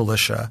as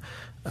militia,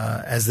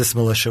 as this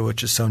militia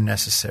which is so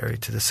necessary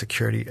to the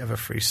security of a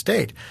free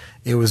state.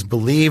 It was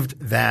believed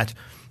that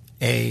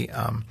a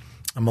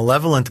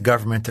malevolent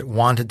government that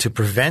wanted to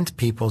prevent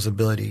people's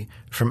ability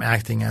from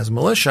acting as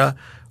militia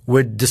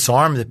would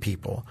disarm the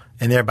people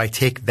and thereby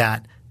take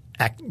that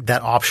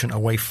option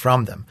away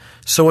from them.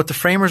 So what the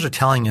framers are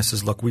telling us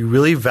is, look, we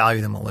really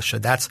value the militia.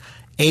 That's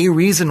a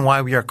reason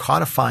why we are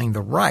codifying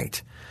the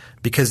right,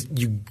 because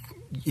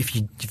if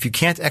you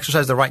can't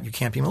exercise the right, you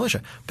can't be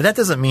militia. But that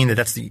doesn't mean that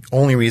that's the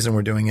only reason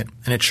we're doing it,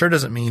 and it sure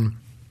doesn't mean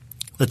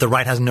that the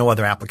right has no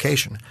other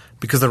application,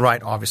 because the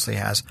right obviously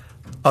has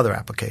other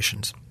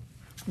applications.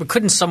 But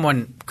couldn't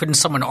someone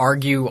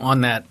argue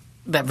on that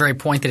very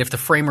point that if the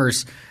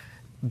framers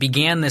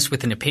began this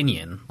with an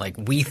opinion, like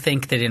we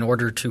think that in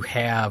order to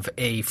have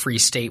a free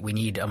state we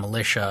need a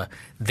militia,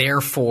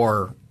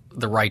 therefore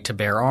the right to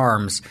bear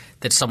arms,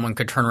 that someone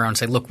could turn around and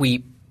say, look,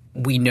 we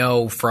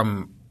know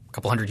from a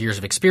couple hundred years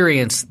of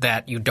experience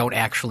that you don't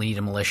actually need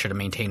a militia to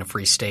maintain a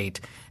free state,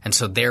 and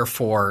so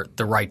therefore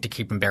the right to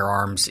keep and bear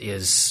arms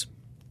is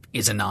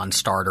a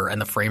non-starter,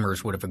 and the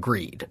framers would have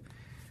agreed.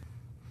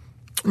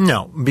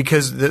 No,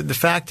 because the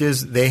fact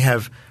is they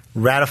have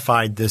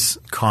ratified this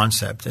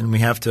concept, and we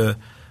have to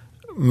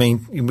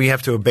we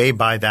have to obey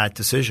by that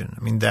decision.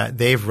 I mean, that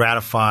they've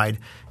ratified,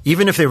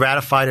 even if they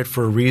ratified it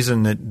for a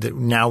reason that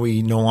now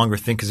we no longer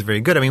think is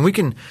very good. I mean, we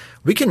can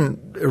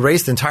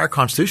erase the entire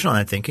Constitution on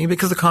that thinking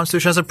because the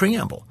Constitution has a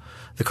preamble.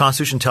 The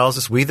Constitution tells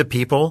us we, the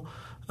people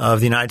of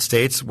the United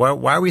States, why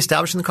are we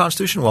establishing the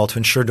Constitution? Well, to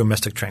ensure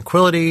domestic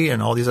tranquility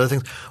and all these other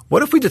things.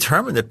 What if we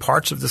determine that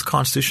parts of this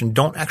Constitution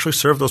don't actually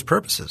serve those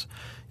purposes?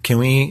 Can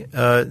we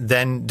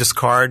then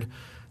discard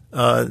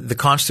the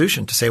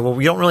Constitution to say, well,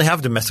 we don't really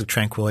have domestic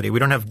tranquility. We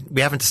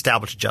haven't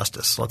established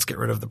justice. So let's get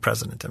rid of the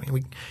president. I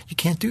mean, you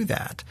can't do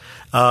that.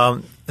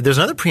 There's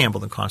another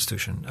preamble in the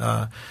Constitution.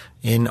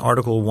 In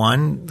Article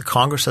 1, the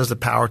Congress has the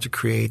power to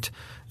create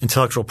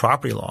intellectual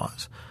property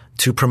laws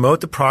to promote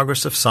the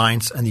progress of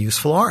science and the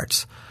useful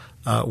arts.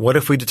 What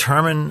if we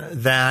determine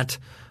that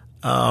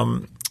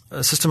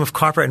a system of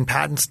copyright and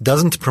patents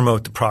doesn't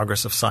promote the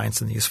progress of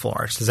science and the useful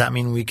arts? Does that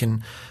mean we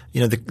can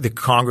the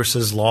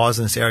Congress's laws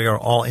in this area are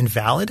all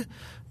invalid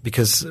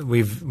because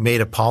we've made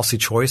a policy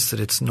choice that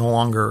it's no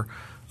longer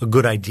a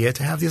good idea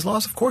to have these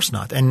laws? Of course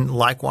not. And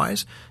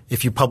likewise,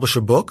 if you publish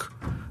a book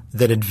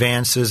that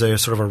advances a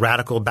sort of a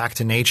radical back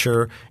to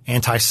nature,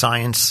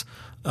 anti-science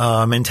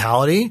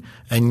mentality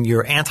and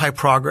you're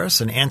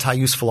anti-progress and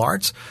anti-useful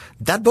arts,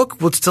 that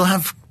book would still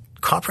have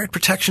copyright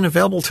protection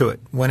available to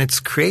it when it's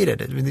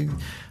created. I mean,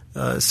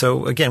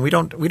 so again, we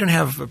don't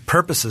have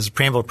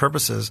preamble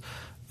purposes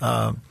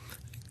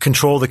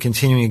control the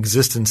continuing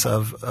existence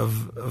of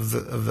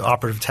the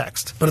operative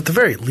text. But at the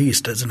very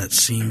least, doesn't it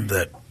seem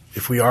that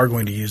if we are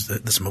going to use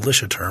this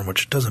militia term,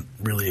 which doesn't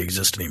really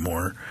exist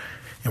anymore,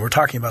 and we're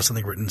talking about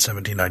something written in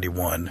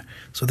 1791,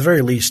 so at the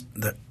very least,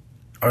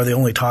 are they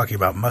only talking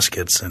about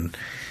muskets and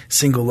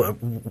single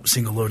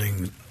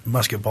loading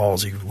musket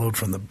balls you load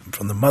from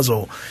the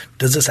muzzle?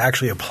 Does this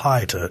actually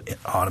apply to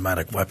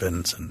automatic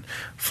weapons and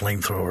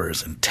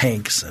flamethrowers and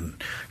tanks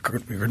and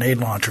grenade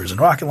launchers and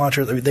rocket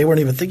launchers? I mean, they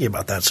weren't even thinking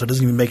about that, so it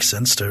doesn't even make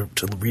sense to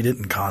read it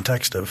in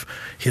context of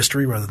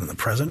history rather than the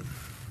present.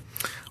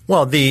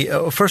 Well,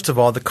 first of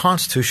all, the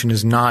Constitution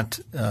is not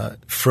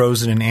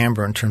frozen in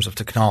amber in terms of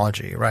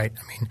technology, right?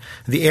 I mean,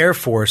 the Air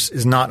Force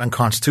is not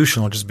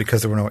unconstitutional just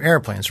because there were no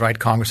airplanes, right?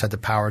 Congress had the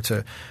power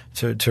to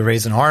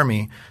raise an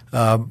army.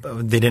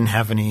 They didn't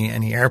have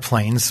any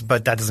airplanes,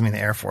 but that doesn't mean the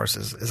Air Force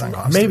is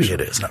unconstitutional. Maybe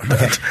it is. No,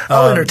 okay.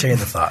 I'll entertain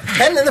the thought.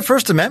 And then the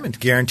First Amendment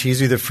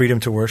guarantees you the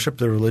freedom to worship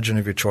the religion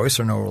of your choice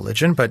or no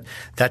religion, but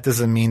that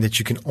doesn't mean that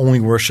you can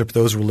only worship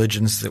those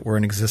religions that were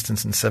in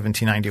existence in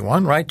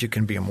 1791, right? You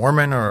can be a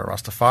Mormon or a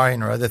Rastafarian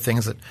or other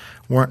things that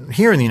weren't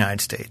here in the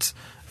United States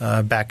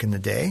back in the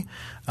day.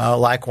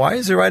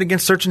 Likewise, they're right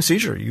against search and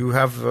seizure. You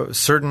have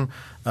certain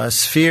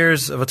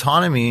spheres of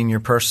autonomy in your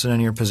person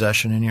and your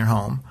possession in your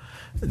home.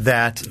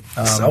 That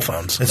cell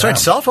phones. That's right.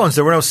 Cell phones.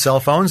 There were no cell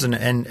phones,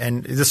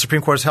 and the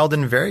Supreme Court has held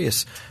in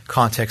various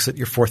contexts that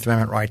your Fourth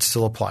Amendment rights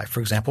still apply.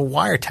 For example,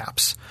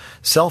 wiretaps,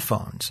 cell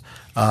phones.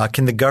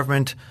 Can the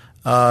government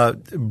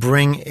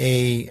bring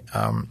a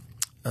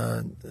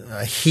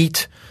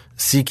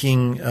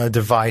heat-seeking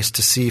device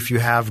to see if you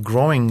have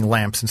growing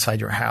lamps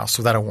inside your house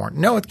without a warrant?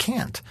 No, it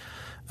can't.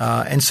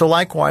 And so,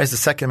 likewise, the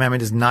Second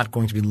Amendment is not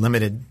going to be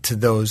limited to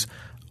those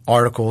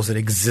articles that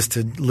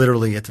existed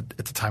literally at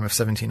the time of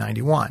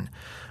 1791.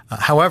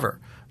 However,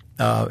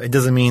 it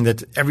doesn't mean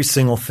that every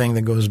single thing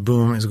that goes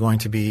boom is going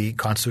to be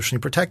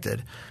constitutionally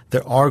protected.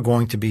 There are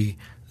going to be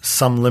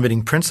some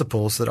limiting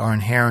principles that are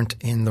inherent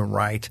in the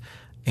right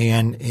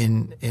and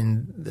in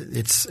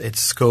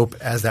its scope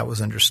as that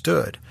was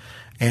understood.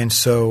 And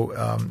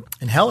so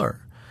in Heller,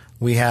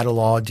 we had a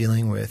law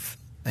dealing with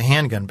a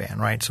handgun ban,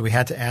 right? So we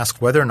had to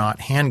ask whether or not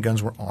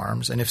handguns were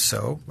arms, and if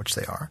so, which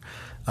they are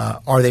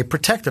they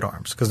protected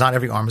arms? Because not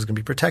every arm is going to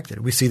be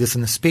protected. We see this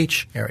in the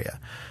speech area.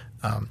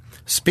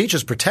 Speech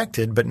is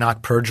protected, but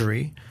not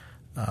perjury,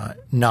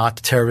 not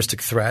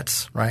terroristic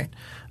threats, right?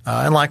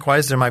 And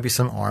likewise, there might be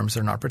some arms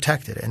that are not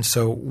protected. And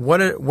so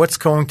what's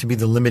going to be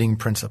the limiting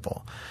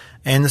principle?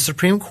 And the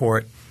Supreme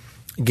Court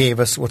gave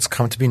us what's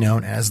come to be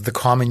known as the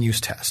common use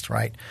test,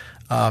 right?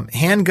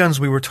 Handguns,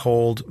 we were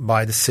told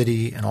by the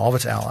city and all of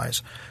its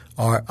allies,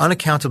 are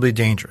unaccountably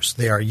dangerous.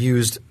 They are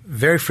used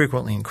very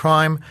frequently in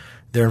crime.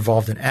 They're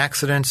involved in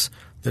accidents.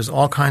 There's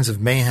all kinds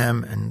of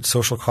mayhem and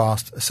social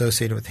cost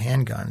associated with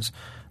handguns,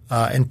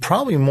 and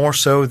probably more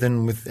so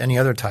than with any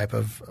other type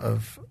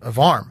of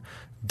arm.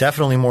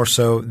 Definitely more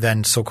so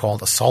than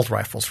so-called assault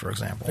rifles, for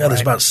example. Yeah,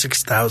 there's about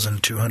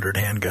 6,200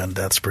 handgun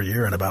deaths per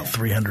year and about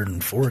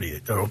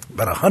 340 –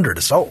 about 100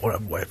 assault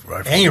rifle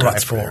any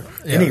deaths rifle.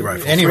 per year. Any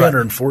rifle.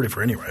 340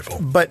 for any rifle.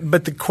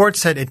 But the court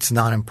said it's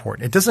not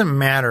important. It doesn't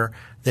matter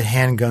that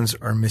handguns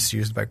are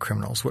misused by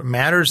criminals. What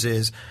matters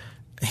is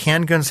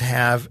handguns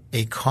have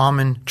a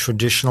common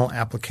traditional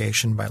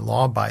application by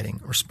law-abiding,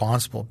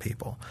 responsible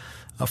people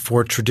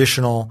for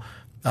traditional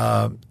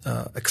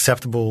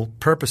acceptable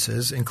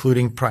purposes,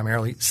 including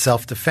primarily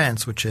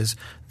self-defense, which is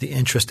the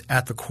interest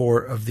at the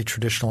core of the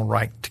traditional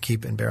right to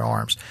keep and bear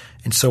arms.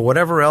 And so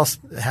whatever else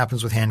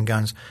happens with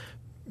handguns,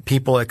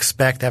 people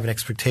have an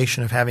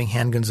expectation of having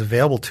handguns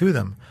available to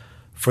them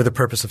for the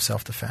purpose of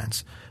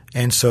self-defense.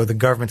 And so the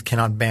government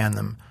cannot ban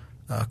them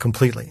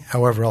completely.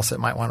 However else it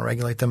might want to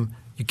regulate them,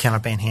 you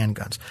cannot ban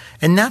handguns.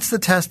 And that's the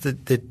test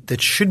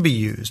that should be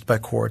used by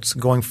courts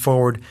going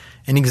forward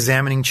in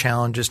examining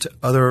challenges to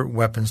other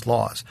weapons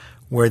laws,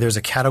 where there's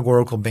a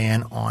categorical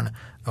ban on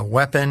a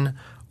weapon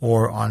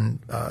or on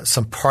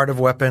some part of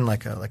weapon,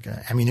 like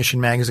an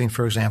ammunition magazine,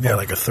 for example. Yeah,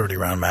 like a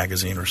 30-round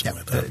magazine or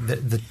something like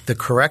that. The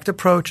correct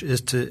approach is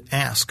to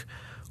ask,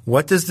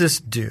 what does this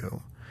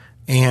do?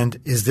 And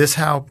is this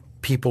how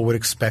people would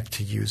expect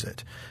to use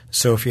it?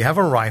 So if you have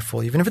a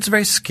rifle, even if it's a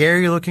very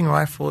scary-looking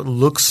rifle, it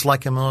looks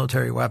like a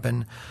military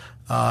weapon,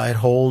 it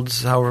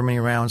holds however many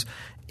rounds.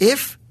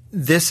 If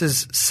this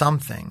is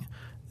something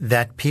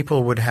that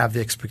people would have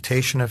the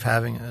expectation of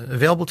having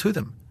available to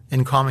them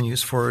in common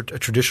use for a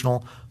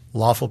traditional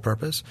lawful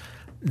purpose,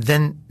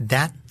 then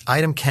that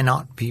item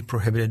cannot be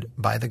prohibited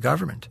by the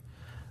government.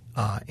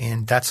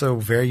 And that's a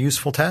very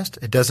useful test.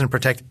 It doesn't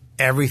protect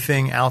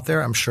everything out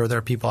there. I'm sure there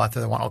are people out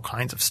there that want all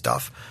kinds of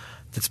stuff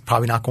that's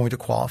probably not going to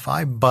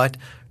qualify, but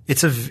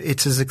it's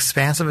as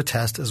expansive a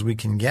test as we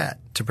can get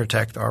to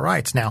protect our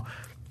rights. Now,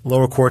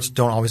 lower courts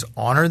don't always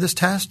honor this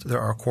test. There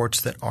are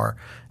courts that are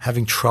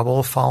having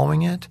trouble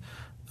following it.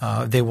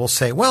 They will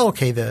say, well,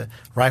 okay, the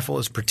rifle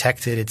is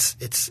protected. It's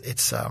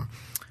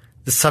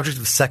the subject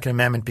of the Second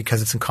Amendment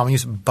because it's in common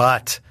use,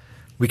 but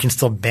we can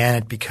still ban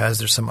it because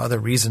there's some other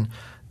reason.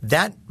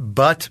 That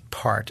but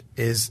part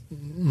is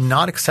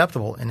not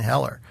acceptable in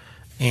Heller.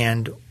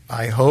 And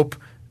I hope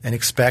and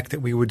expect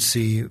that we would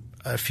see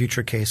a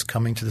future case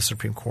coming to the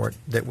Supreme Court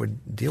that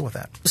would deal with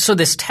that. So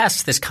this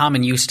test, this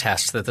common use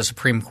test that the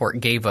Supreme Court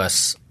gave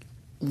us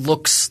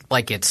looks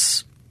like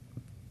it's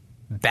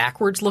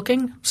backwards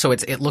looking. So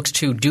it looks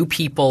to, do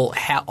people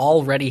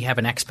already have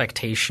an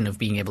expectation of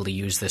being able to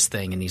use this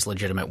thing in these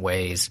legitimate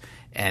ways?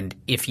 And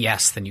if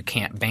yes, then you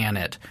can't ban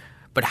it.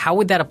 But how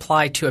would that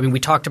apply to – I mean,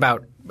 we talked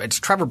about – as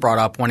Trevor brought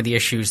up, one of the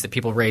issues that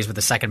people raise with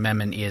the Second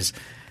Amendment is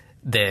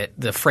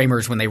the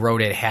framers, when they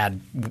wrote it,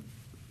 had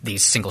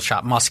these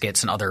single-shot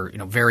muskets and other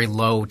very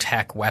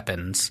low-tech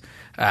weapons.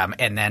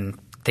 And then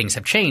things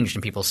have changed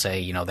and people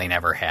say they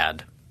never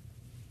had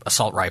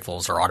assault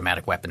rifles or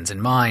automatic weapons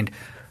in mind.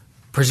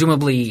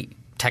 Presumably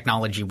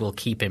technology will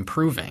keep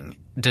improving.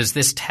 Does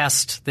this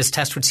test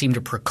would seem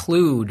to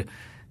preclude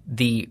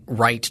the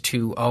right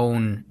to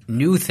own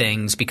new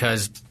things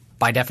because –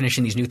 by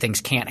definition, these new things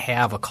can't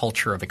have a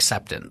culture of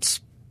acceptance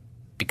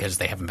because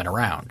they haven't been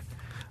around.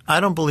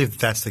 I don't believe that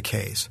that's the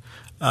case.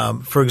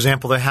 For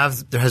example, there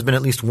has been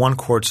at least one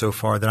court so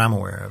far that I'm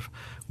aware of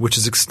which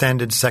has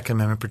extended Second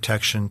Amendment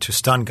protection to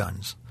stun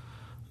guns,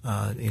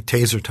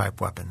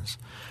 taser-type weapons.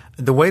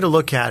 The way to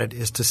look at it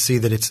is to see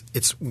that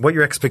it's what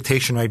your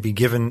expectation might be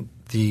given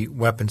the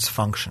weapon's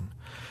function.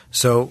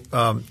 So,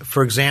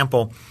 for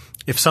example,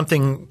 if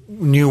something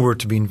new were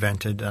to be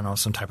invented, I don't know,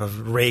 some type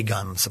of ray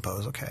gun,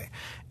 suppose, okay,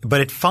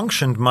 but it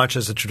functioned much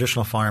as a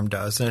traditional firearm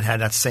does and it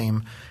had that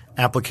same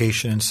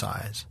application and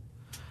size,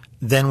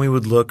 then we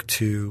would look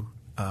to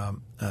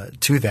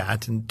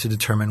that and to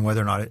determine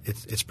whether or not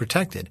it's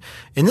protected.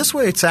 In this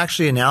way, it's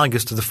actually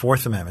analogous to the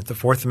Fourth Amendment. The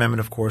Fourth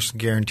Amendment, of course,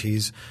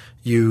 guarantees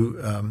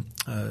you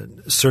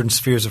certain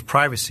spheres of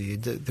privacy.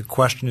 The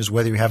question is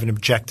whether you have an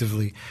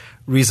objectively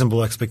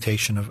reasonable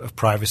expectation of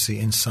privacy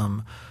in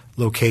some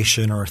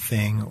location or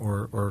thing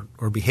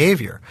or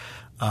behavior.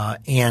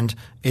 And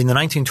in the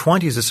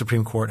 1920s, the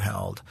Supreme Court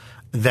held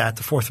that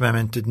the Fourth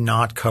Amendment did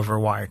not cover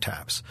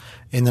wiretaps.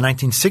 In the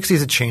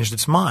 1960s, it changed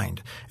its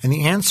mind. And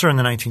the answer in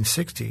the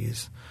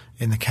 1960s,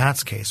 in the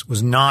Katz case,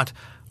 was not,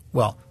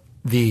 well,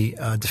 the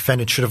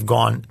defendant should have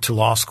gone to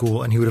law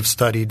school and he would have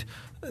studied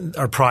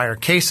our prior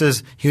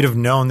cases. He would have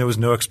known there was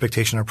no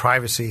expectation of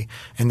privacy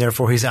and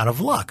therefore he's out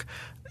of luck.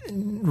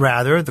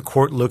 Rather, the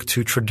court looked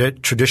to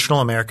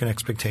traditional American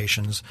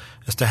expectations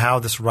as to how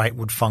this right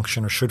would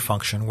function or should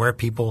function, where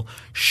people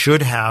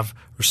should have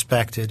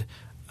respected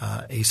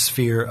a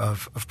sphere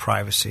of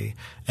privacy,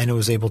 and it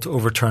was able to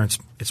overturn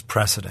its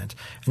precedent.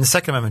 And the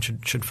Second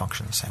Amendment should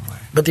function the same way.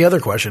 But the other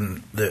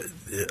question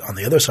on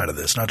the other side of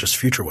this, not just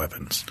future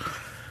weapons,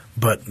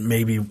 but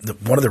maybe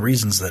one of the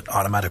reasons that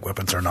automatic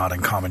weapons are not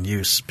in common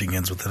use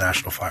begins with the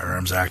National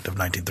Firearms Act of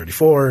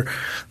 1934,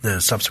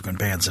 the subsequent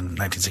bans in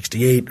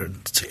 1968 or in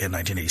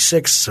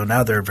 1986. So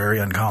now they're very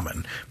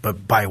uncommon,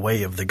 but by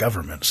way of the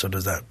government. So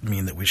does that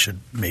mean that we should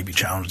maybe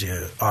challenge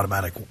the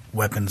automatic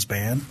weapons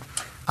ban?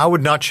 I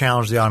would not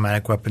challenge the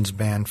automatic weapons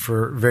ban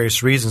for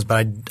various reasons,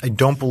 but I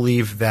don't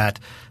believe that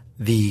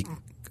the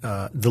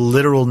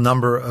literal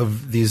number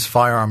of these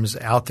firearms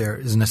out there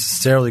is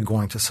necessarily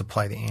going to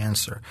supply the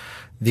answer.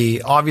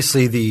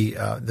 Obviously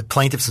the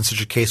plaintiffs in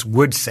such a case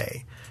would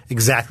say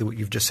exactly what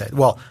you've just said.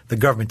 Well, the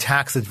government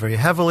taxed it very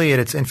heavily at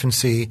its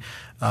infancy.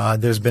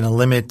 There's been a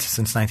limit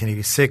since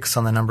 1986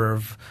 on the number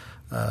of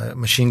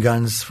machine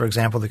guns, for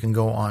example, that can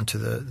go onto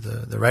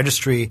the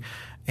registry.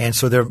 And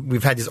so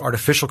we've had these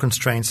artificial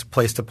constraints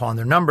placed upon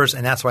their numbers,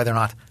 and that's why they're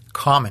not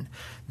common.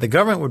 The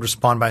government would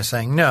respond by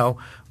saying, no,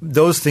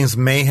 those things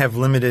may have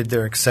limited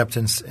their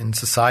acceptance in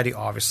society,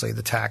 obviously,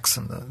 the tax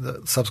and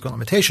the subsequent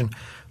limitation,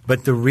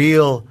 but the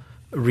real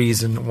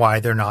reason why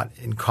they're not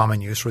in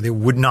common use, or they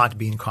would not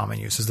be in common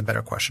use is the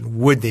better question.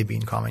 Would they be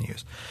in common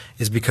use?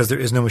 Is because there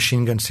is no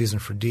machine gun season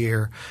for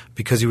deer,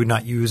 because you would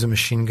not use a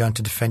machine gun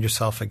to defend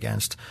yourself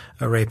against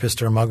a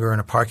rapist or a mugger in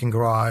a parking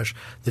garage,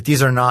 that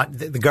these are not –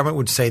 the government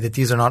would say that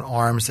these are not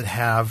arms that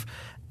have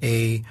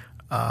a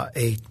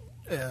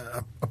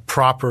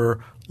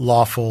proper,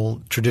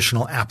 lawful,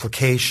 traditional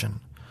application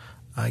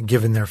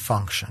given their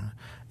function.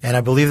 And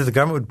I believe that the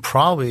government would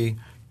probably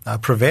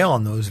prevail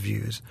on those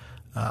views.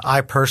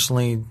 I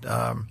personally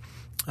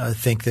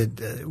think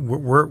that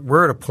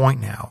we're at a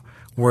point now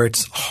where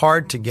it's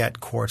hard to get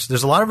courts.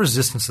 There's a lot of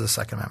resistance to the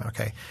Second Amendment.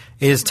 Okay,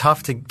 it is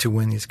tough to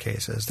win these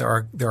cases.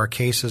 There are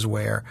cases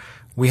where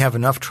we have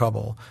enough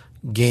trouble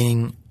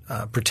gaining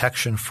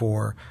protection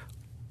for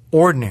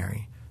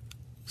ordinary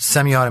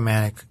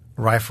semi-automatic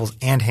rifles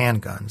and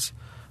handguns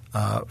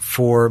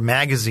for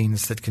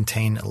magazines that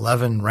contain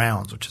 11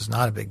 rounds, which is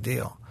not a big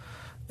deal.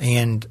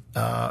 And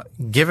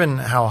given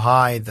how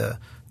high the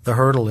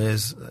hurdle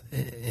is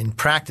in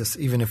practice,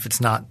 even if it's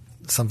not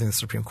something the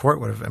Supreme Court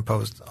would have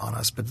imposed on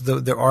us, but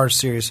there are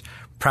serious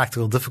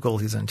practical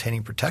difficulties in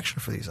obtaining protection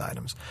for these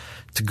items.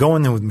 To go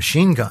in there with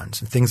machine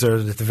guns and things that are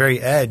at the very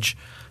edge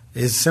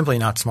is simply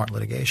not smart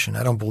litigation.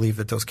 I don't believe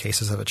that those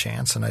cases have a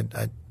chance, and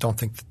I don't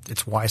think that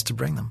it's wise to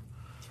bring them.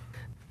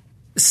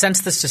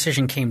 Since this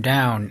decision came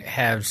down,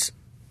 have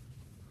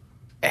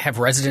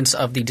residents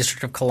of the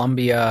District of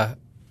Columbia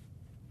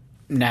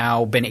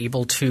now been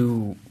able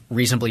to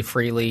reasonably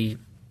freely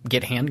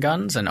get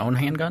handguns and own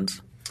handguns?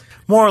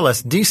 More or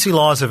less. D.C.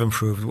 laws have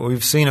improved. What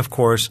we've seen, of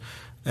course,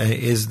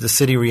 is the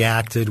city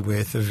reacted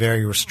with a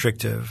very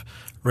restrictive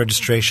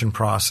registration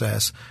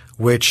process,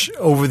 which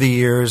over the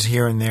years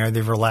here and there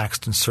they've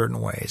relaxed in certain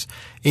ways.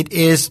 It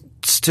is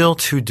still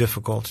too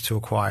difficult to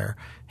acquire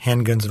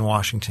handguns in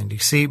Washington,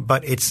 D.C.,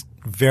 but it's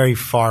very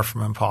far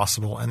from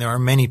impossible, and there are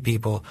many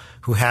people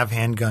who have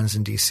handguns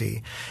in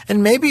D.C.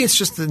 And maybe it's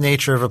just the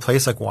nature of a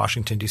place like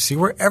Washington, D.C.,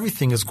 where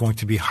everything is going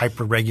to be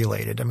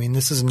hyper-regulated. I mean,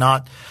 this is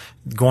not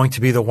going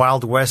to be the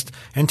Wild West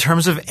in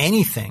terms of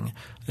anything,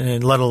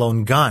 let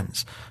alone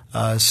guns.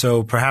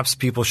 So perhaps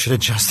people should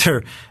adjust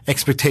their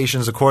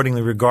expectations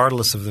accordingly,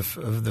 regardless of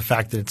the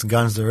fact that it's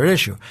guns that are at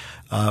issue.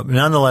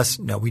 Nonetheless,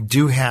 no, we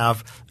do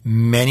have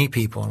many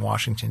people in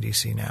Washington,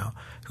 D.C. now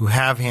who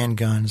have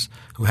handguns,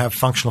 who have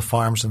functional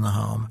firearms in the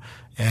home,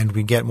 and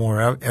we get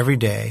more every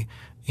day.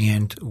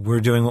 And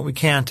we're doing what we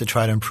can to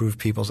try to improve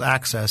people's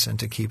access and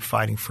to keep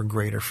fighting for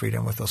greater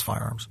freedom with those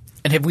firearms.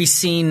 And have we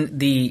seen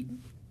the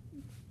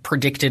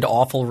predicted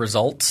awful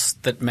results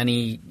that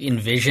many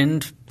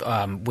envisioned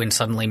when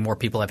suddenly more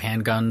people have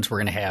handguns? We're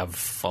going to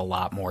have a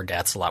lot more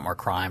deaths, a lot more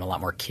crime, a lot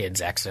more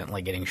kids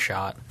accidentally getting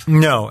shot?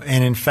 No.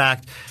 And in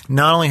fact,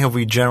 not only have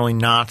we generally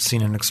not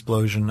seen an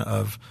explosion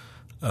of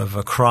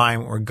a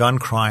crime or gun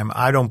crime,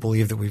 I don't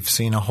believe that we've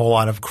seen a whole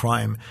lot of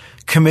crime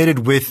committed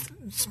with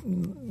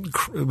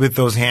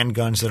those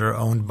handguns that are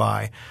owned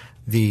by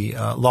the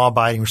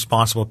law-abiding,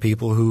 responsible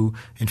people who,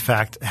 in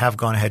fact, have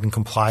gone ahead and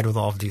complied with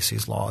all of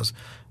D.C.'s laws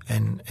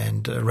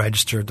and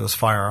registered those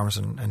firearms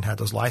and had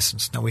those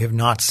licensed. Now, we have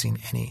not seen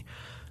any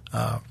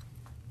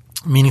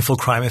meaningful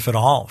crime, if at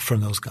all,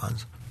 from those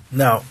guns.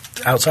 Now,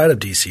 outside of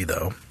D.C.,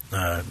 though,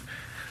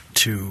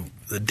 to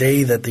the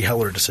day that the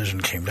Heller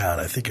decision came down,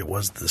 I think it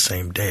was the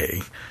same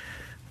day,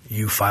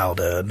 you filed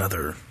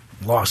another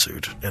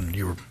lawsuit, and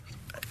you were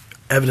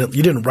evidently –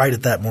 you didn't write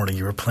it that morning.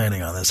 You were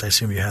planning on this. I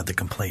assume you had the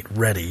complaint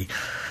ready.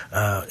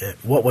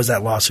 What was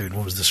that lawsuit?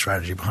 What was the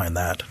strategy behind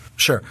that?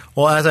 Sure.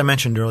 Well, as I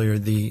mentioned earlier,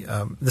 the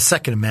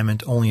Second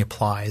Amendment only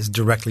applies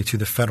directly to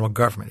the federal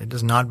government. It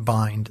does not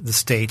bind the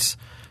states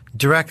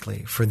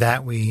directly. For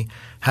that, we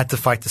had to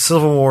fight the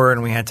Civil War,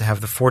 and we had to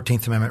have the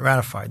 14th Amendment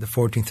ratified. The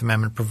 14th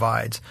Amendment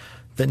provides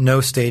that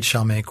no state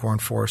shall make or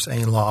enforce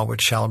any law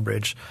which shall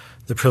abridge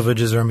the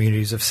privileges or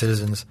immunities of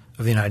citizens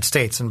of the United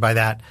States. And by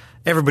that,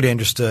 everybody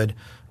understood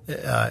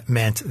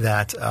meant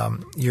that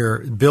your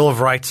Bill of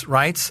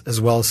Rights,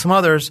 as well as some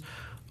others,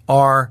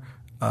 are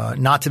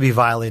not to be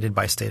violated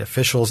by state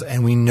officials,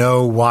 and we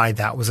know why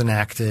that was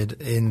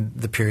enacted in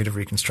the period of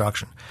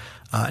Reconstruction.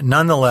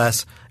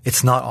 Nonetheless,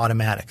 it's not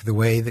automatic. The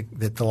way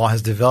that the law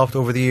has developed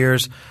over the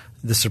years,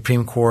 the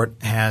Supreme Court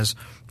has,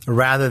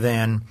 rather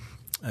than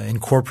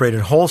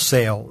incorporated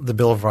wholesale the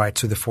Bill of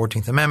Rights through the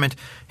 14th Amendment,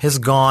 has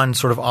gone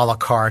sort of a la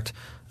carte,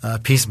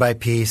 piece by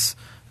piece,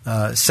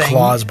 saying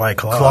clause by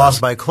clause. Clause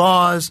by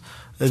clause.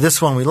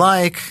 This one we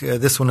like.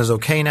 This one is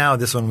okay now.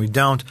 This one we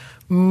don't.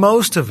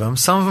 Most of them,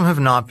 some of them have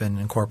not been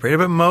incorporated,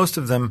 but most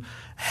of them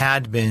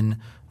had been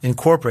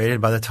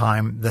incorporated by the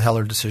time the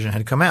Heller decision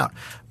had come out.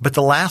 But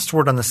the last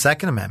word on the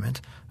Second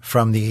Amendment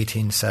from the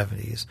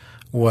 1870s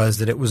was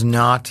that it was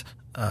not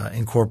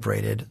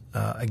incorporated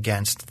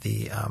against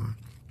the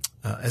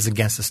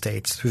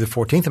states through the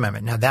 14th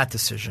Amendment. Now, that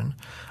decision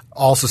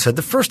also said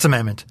the First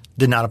Amendment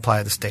did not apply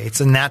to the states,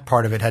 and that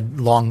part of it had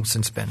long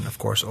since been, of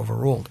course,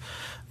 overruled.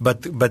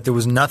 But there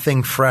was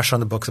nothing fresh on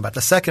the books about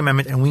the Second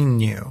Amendment, and we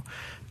knew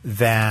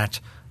that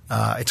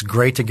it's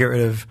great to get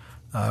rid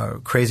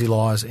of crazy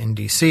laws in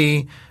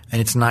D.C.,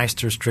 and it's nice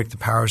to restrict the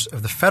powers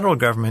of the federal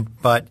government,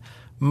 but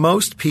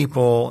most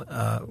people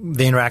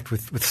they interact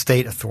with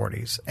state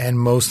authorities, and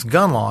most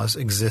gun laws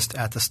exist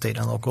at the state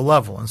and local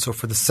level. And so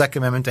for the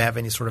Second Amendment to have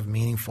any sort of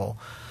meaningful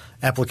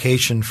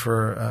application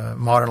for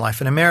modern life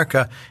in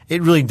America,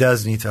 it really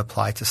does need to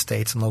apply to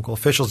states and local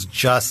officials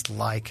just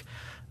like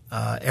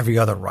every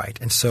other right.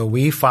 And so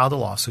we filed a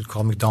lawsuit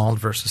called McDonald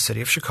versus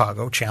City of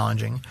Chicago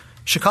challenging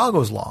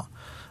Chicago's law,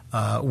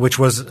 which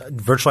was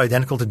virtually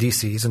identical to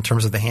D.C.'s in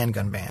terms of the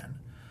handgun ban.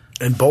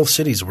 And both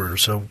cities were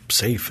so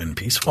safe and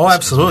peaceful. Oh,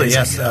 absolutely,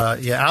 yes.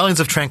 Islands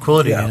of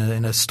tranquility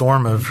in a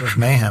storm of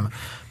mayhem.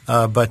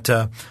 But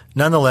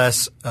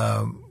nonetheless,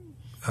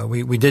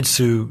 we did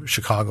sue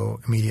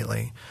Chicago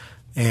immediately.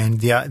 And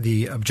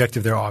the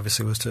objective there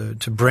obviously was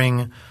to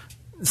bring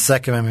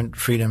Second Amendment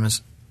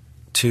freedoms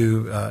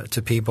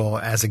to people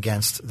as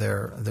against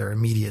their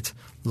immediate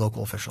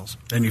local officials.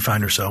 And you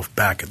find yourself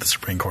back at the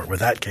Supreme Court with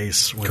that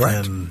case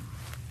within Correct.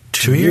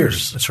 2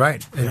 years. That's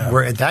right.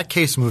 Yeah. That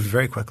case moved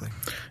very quickly.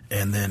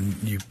 And then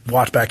you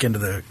walked back into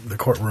the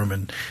courtroom,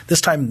 and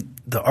this time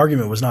the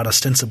argument was not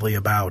ostensibly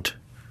about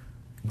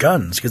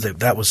guns because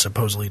that was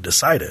supposedly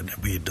decided.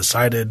 We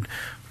decided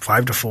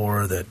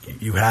 5-4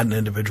 that you had an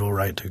individual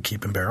right to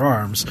keep and bear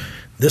arms.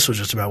 This was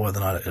just about whether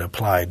or not it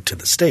applied to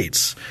the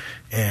states.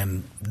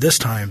 And this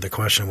time the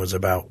question was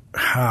about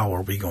how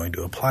are we going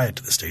to apply it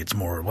to the states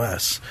more or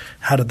less.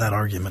 How did that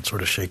argument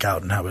sort of shake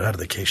out, and how did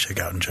the case shake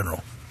out in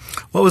general?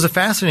 Well, it was a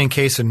fascinating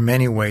case in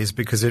many ways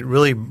because it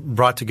really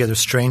brought together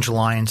strange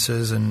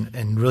alliances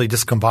and really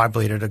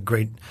discombobulated a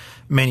great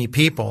many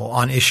people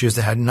on issues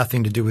that had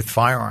nothing to do with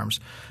firearms.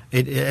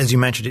 As you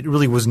mentioned, it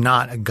really was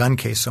not a gun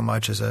case so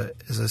much as a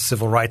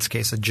civil rights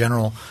case, a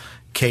general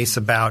case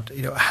about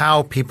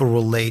how people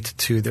relate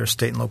to their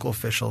state and local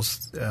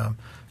officials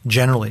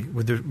generally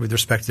with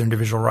respect to their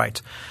individual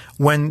rights.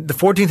 When the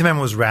 14th Amendment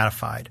was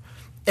ratified,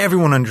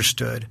 everyone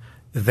understood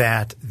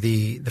that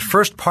the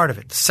first part of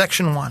it,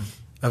 Section 1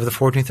 of the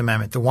 14th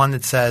Amendment, the one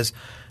that says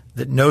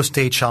that no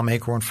state shall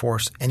make or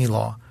enforce any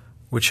law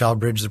which shall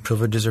abridge the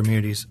privileges or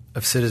immunities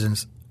of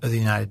citizens of the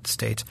United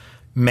States,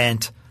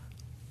 meant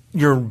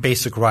your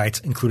basic rights,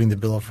 including the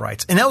Bill of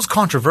Rights. And that was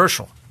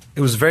controversial.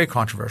 It was very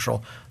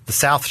controversial. The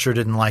South sure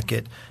didn't like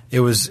it. It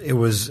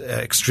was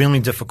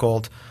extremely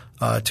difficult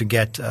to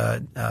get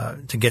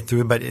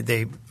through, but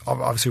they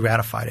obviously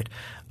ratified it.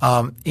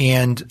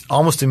 And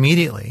almost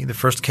immediately, the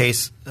first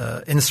case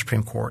in the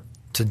Supreme Court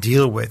to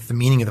deal with the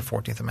meaning of the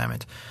 14th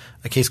Amendment,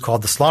 a case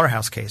called the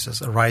Slaughterhouse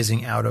Cases,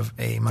 arising out of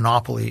a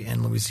monopoly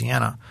in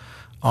Louisiana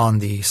on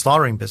the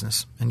slaughtering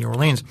business in New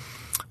Orleans,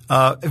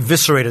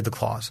 eviscerated the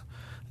clause.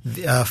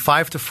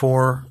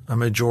 5-4 a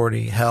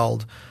majority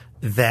held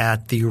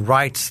that the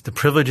rights, the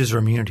privileges or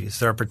immunities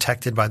that are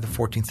protected by the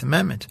 14th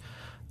Amendment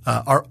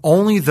are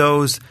only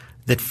those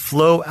that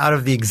flow out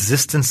of the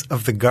existence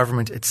of the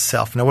government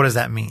itself. Now, what does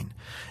that mean?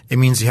 It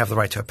means you have the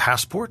right to a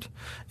passport.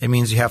 It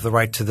means you have the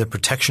right to the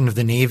protection of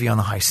the Navy on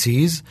the high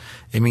seas.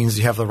 It means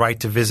you have the right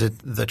to visit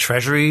the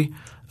Treasury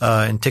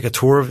and take a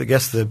tour of,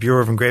 the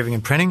Bureau of Engraving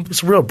and Printing.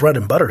 It's real bread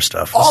and butter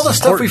stuff. All the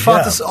stuff we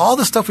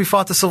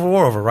fought the Civil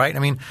War over, right? I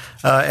mean,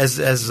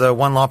 as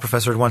one law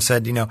professor had once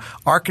said,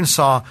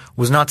 Arkansas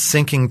was not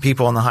sinking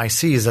people on the high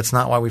seas. That's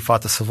not why we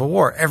fought the Civil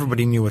War.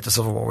 Everybody knew what the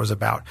Civil War was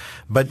about.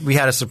 But we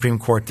had a Supreme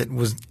Court that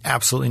was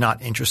absolutely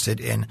not interested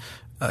in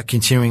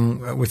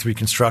continuing with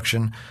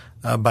Reconstruction.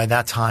 By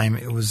that time,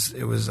 it was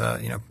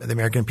the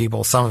American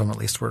people, some of them at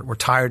least, were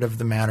tired of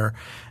the matter.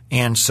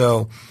 And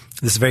so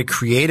this very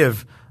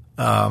creative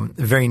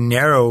very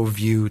narrow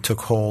view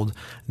took hold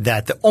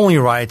that the only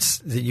rights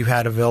that you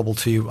had available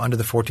to you under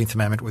the 14th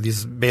Amendment were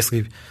these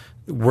basically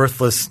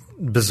worthless,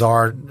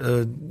 bizarre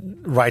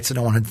rights that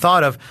no one had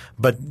thought of,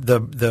 but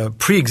the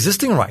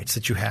pre-existing rights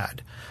that you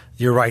had,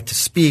 your right to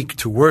speak,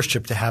 to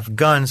worship, to have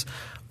guns,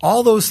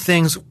 all those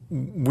things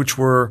which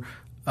were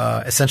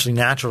essentially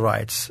natural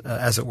rights,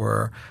 as it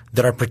were,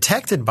 that are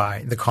protected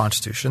by the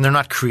Constitution. They're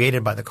not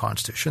created by the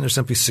Constitution. They're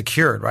simply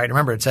secured, right?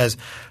 Remember, it says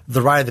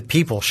the right of the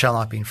people shall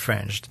not be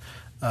infringed.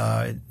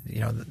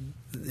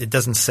 It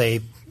doesn't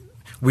say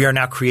we are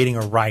now creating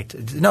a right.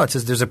 No, it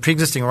says there's a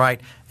pre-existing right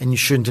and you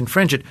shouldn't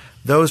infringe it.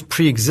 Those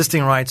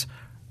pre-existing rights,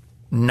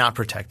 not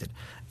protected.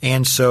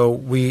 And so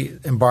we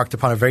embarked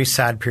upon a very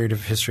sad period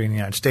of history in the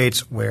United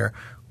States where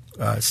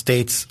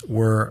states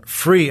were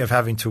free of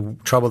having to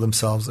trouble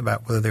themselves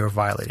about whether they were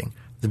violating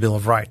the Bill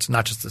of Rights,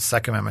 not just the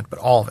Second Amendment, but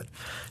all of it.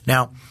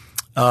 Now,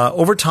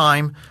 over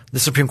time, the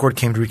Supreme Court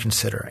came to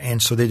reconsider,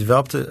 and so they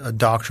developed a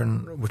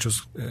doctrine which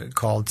was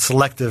called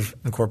selective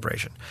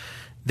incorporation.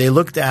 They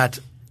looked at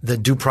the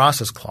Due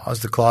Process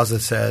Clause, the clause that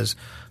says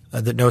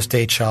that no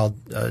state shall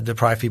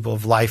deprive people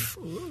of life,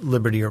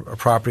 liberty, or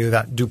property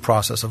without due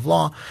process of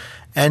law,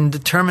 and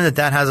determined that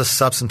that has a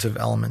substantive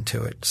element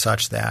to it,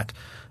 such that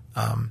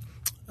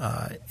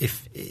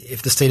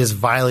if the state is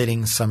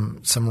violating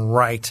some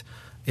right,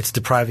 it's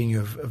depriving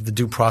you of the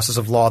due process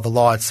of law. The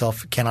law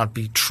itself cannot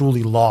be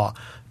truly law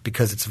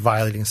because it's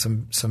violating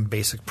some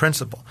basic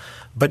principle.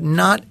 But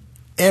not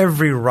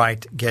every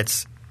right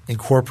gets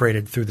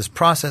incorporated through this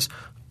process.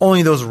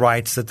 Only those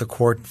rights that the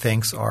court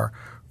thinks are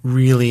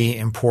really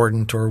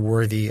important or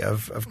worthy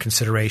of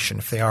consideration,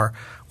 if they are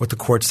what the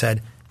court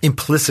said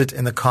implicit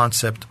in the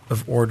concept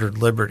of ordered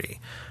liberty.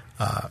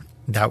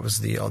 That was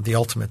the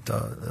ultimate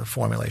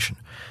formulation.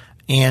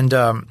 And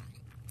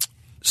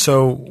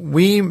so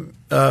we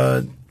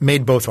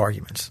made both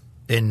arguments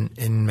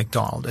in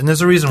McDonald. And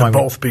there's a reason why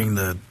both being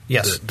the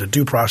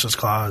due process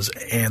clause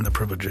and the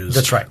privileges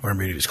That's right. or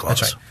immunities clause.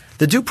 That's right.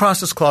 The due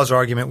process clause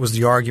argument was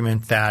the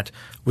argument that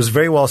was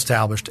very well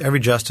established. Every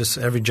justice,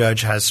 every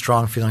judge has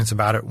strong feelings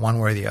about it one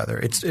way or the other.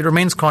 It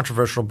remains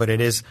controversial, but it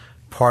is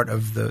part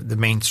of the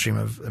mainstream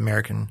of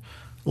American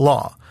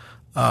law.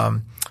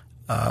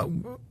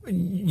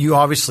 You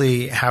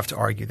obviously have to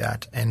argue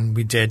that, and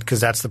we did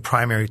because that's the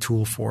primary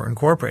tool for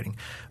incorporating.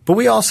 But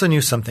we also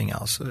knew something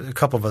else, a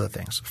couple of other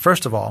things.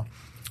 First of all,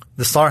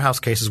 the slaughterhouse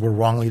cases were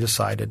wrongly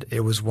decided.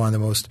 It was one of the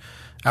most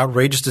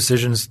outrageous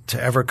decisions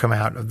to ever come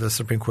out of the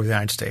Supreme Court of the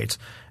United States,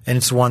 and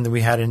it's one that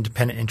we had an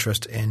independent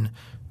interest in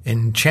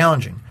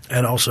challenging.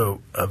 And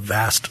also a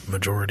vast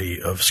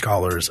majority of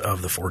scholars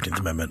of the 14th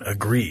Amendment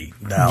agree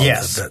now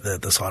that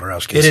the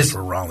slaughterhouse cases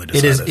were wrongly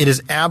decided. It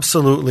is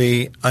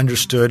absolutely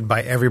understood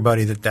by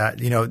everybody that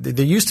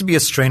there used to be a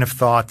strain of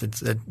thought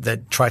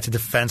that tried to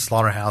defend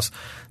slaughterhouse.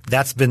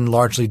 That's been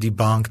largely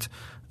debunked.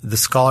 The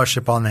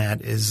scholarship on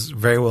that is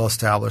very well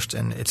established,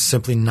 and it's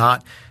simply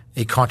not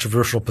a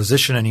controversial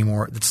position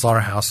anymore that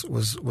slaughterhouse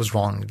was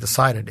wrongly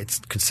decided. It's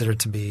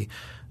considered to be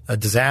a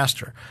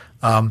disaster.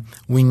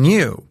 We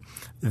knew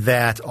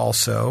that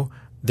also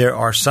there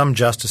are some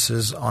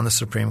justices on the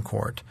Supreme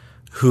Court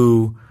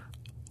who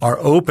are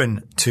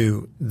open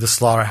to the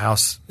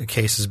slaughterhouse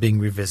cases being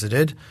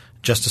revisited.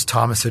 Justice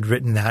Thomas had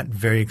written that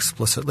very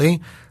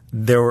explicitly.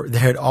 There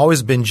had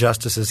always been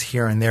justices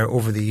here and there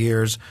over the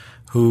years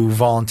who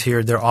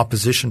volunteered their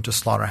opposition to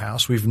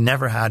slaughterhouse. We've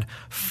never had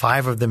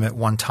 5 of them at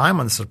one time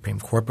on the Supreme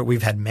Court, but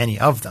we've had many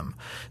of them.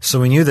 So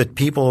we knew that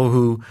people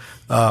who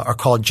are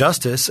called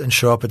justice and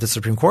show up at the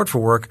Supreme Court for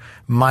work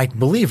might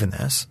believe in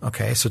this.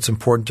 Okay, so it's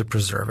important to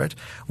preserve it.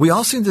 We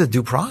also knew the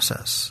due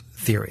process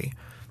theory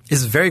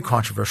is very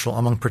controversial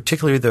among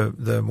particularly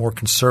the more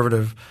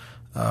conservative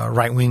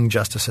right-wing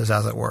justices,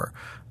 as it were.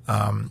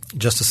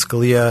 Justice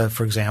Scalia,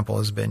 for example,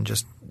 has been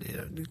just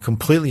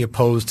completely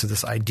opposed to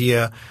this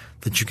idea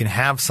that you can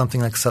have something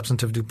like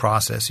substantive due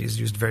process. He's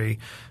used very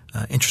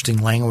interesting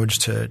language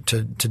to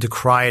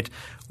decry it.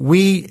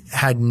 We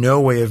had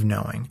no way of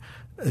knowing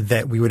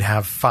that we would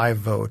have 5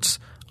 votes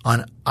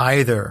on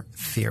either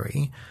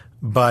theory,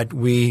 but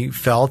we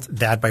felt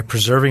that by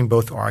preserving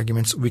both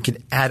arguments, we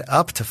could add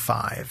up to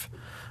 5.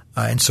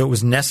 And so it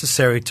was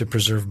necessary to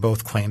preserve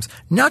both claims,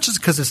 not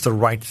just because it's the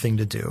right thing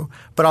to do,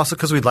 but also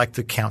because we'd like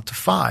to count to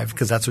 5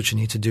 because that's what you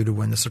need to do to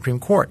win the Supreme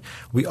Court.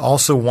 We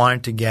also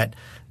wanted to get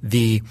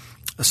the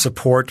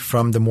support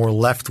from the more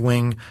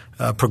left-wing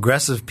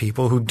progressive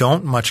people who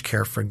don't much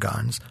care for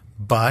guns,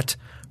 but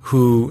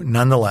who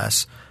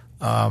nonetheless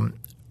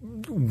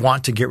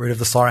want to get rid of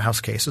the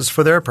slaughterhouse cases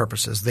for their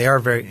purposes. They are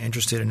very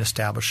interested in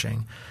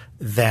establishing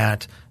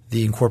that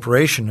the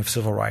incorporation of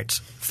civil rights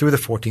through the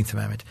 14th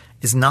Amendment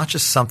is not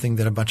just something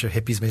that a bunch of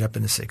hippies made up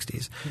in the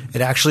 60s.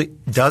 It actually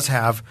does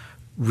have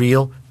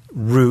real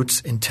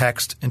roots in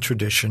text and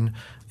tradition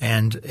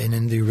and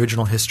in the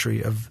original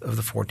history of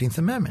the 14th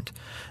Amendment.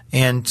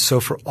 And so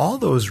for all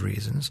those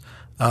reasons,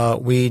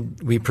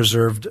 we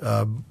preserved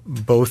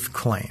both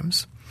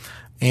claims.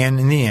 And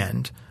in the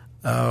end,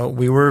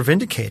 we were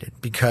vindicated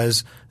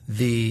because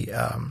the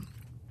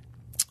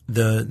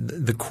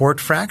court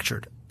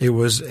fractured. It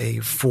was a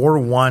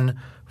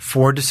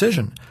 4-1-4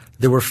 decision.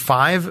 There were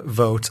 5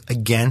 votes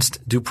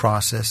against due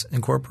process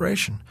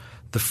incorporation.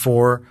 The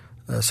 4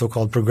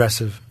 so-called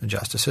progressive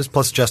justices,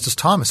 plus Justice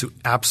Thomas, who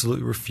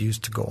absolutely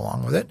refused to go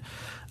along with it.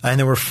 And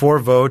there were 4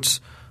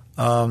 votes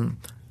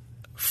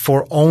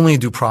for only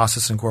due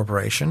process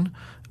incorporation,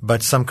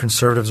 but some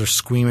conservatives are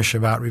squeamish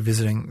about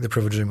revisiting the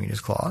Privileges and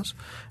Immunities Clause.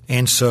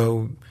 And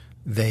so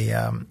they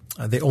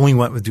only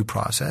went with due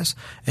process.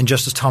 And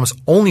Justice Thomas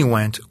only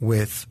went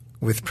with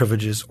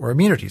privileges or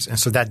immunities. And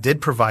so that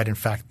did provide, in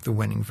fact, the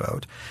winning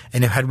vote.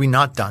 And had we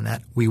not done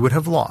that, we would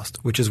have lost,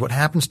 which is what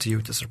happens to you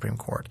at the Supreme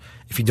Court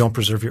if you don't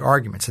preserve your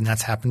arguments. And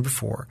that's happened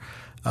before.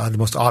 The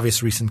most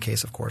obvious recent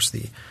case, of course,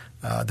 the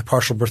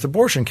partial birth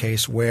abortion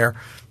case, where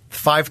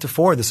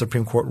 5-4 the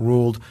Supreme Court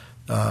ruled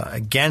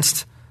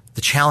against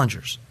the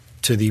challengers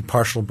to the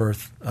partial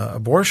birth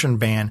abortion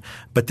ban,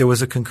 but there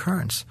was a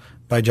concurrence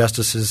by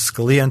Justices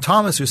Scalia and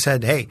Thomas who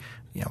said, hey,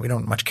 we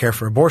don't much care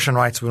for abortion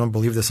rights. We don't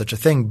believe there's such a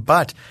thing.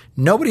 But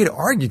nobody had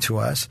argued to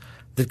us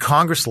that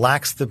Congress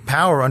lacks the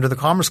power under the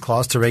Commerce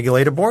Clause to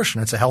regulate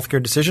abortion. It's a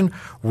healthcare decision.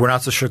 We're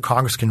not so sure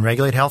Congress can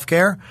regulate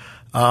healthcare.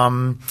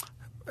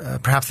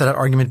 Perhaps that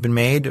argument had been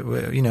made.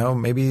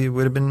 Maybe it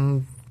would have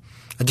been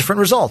a different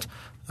result.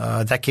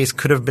 That case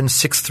could have been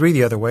 6-3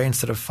 the other way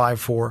instead of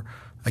 5-4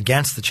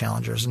 against the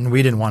challengers. And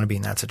we didn't want to be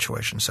in that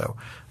situation. So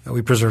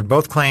we preserved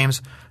both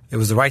claims. It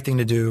was the right thing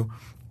to do.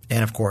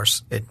 And, of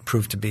course, it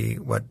proved to be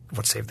what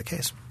saved the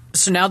case.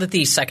 So now that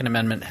the Second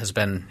Amendment has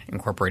been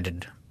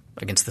incorporated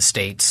against the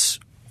states,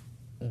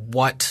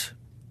 what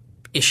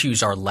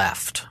issues are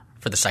left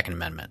for the Second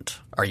Amendment.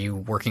 Are you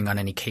working on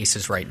any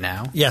cases right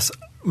now? Yes.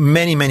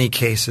 Many, many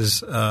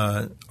cases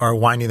are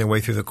winding their way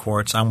through the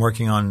courts. I'm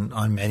working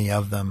on many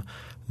of them.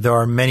 There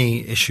are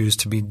many issues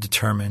to be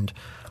determined.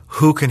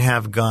 Who can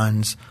have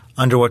guns?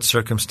 Under what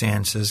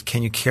circumstances?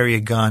 Can you carry a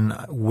gun?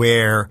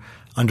 Where?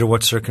 Under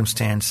what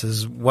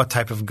circumstances? What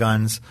type of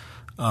guns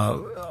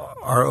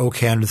are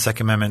okay under the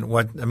Second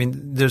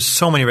Amendment? There's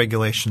so many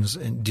regulations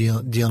in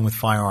dealing with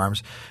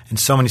firearms and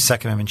so many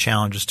Second Amendment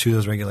challenges to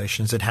those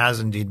regulations. It has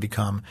indeed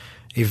become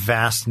a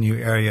vast new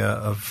area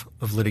of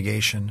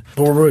litigation.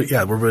 But we're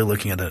really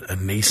looking at a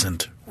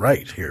nascent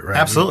right here, right?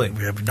 Absolutely.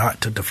 We have not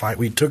to define –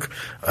 we took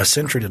a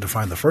century to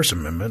define the First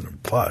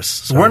Amendment plus.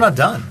 So. We're not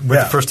done with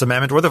the First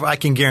Amendment. I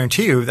can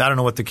guarantee you – I don't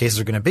know what the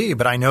cases are going to be,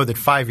 but I know that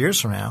 5 years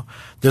from now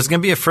there's going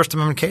to be a First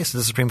Amendment case at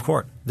the Supreme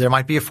Court. There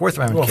might be a Fourth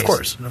Amendment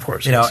case. Of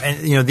course.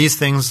 These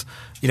things –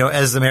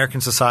 as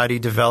American society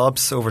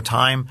develops over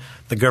time,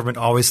 the government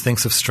always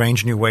thinks of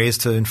strange new ways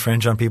to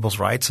infringe on people's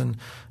rights, and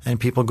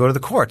people go to the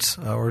courts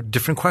or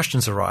different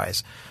questions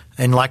arise.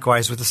 And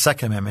likewise with the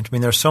Second Amendment.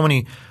 There are so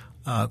many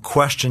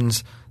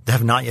questions that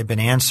have not yet been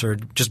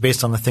answered just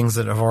based on the things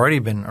that have already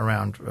been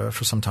around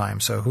for some time.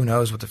 So who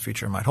knows what the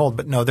future might hold.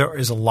 But no, there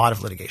is a lot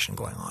of litigation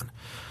going on.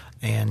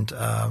 And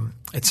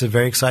it's a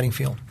very exciting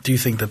field. Do you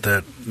think that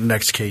the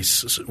next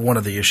case, one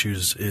of the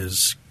issues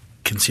is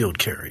concealed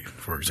carry,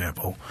 for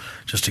example,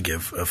 just to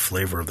give a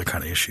flavor of the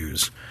kind of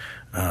issues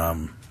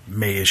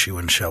may issue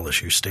and shall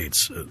issue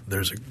states?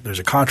 There's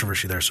a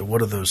controversy there. So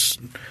what are those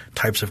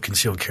types of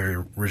concealed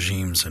carry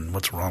regimes and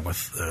what's wrong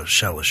with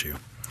shall issue?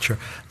 Sure.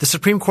 The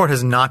Supreme Court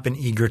has not been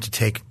eager to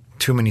take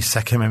too many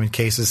Second Amendment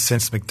cases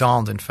since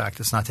McDonald. In fact,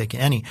 it's not taken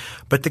any.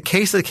 But the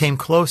case that came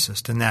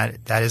closest, and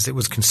that is it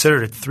was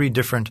considered at 3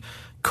 different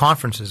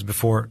conferences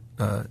before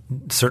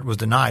cert was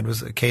denied,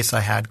 was a case I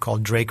had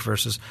called Drake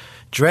versus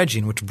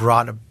Dredging, which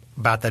brought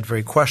about that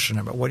very question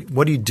about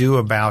what do you do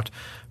about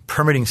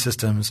permitting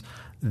systems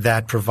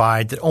that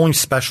provide that only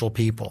special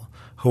people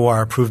who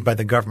are approved by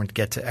the government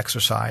get to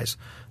exercise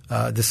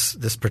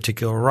this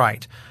particular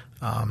right.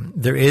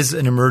 There is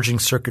an emerging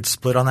circuit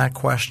split on that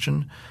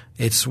question.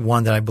 It's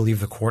one that I believe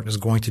the court is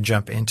going to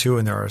jump into,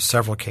 and there are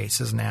several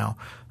cases now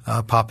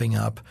popping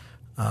up.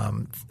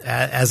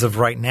 As of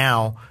right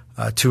now,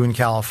 2 in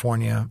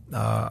California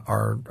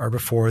are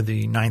before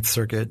the Ninth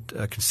Circuit,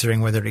 considering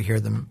whether to hear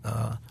them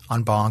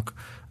en banc.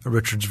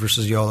 Richards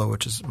versus Yolo,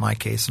 which is my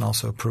case, and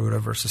also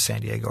Peruta versus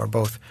San Diego are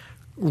both,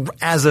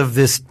 as of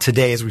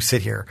today as we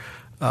sit here,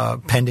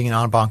 pending an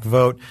en banc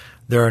vote.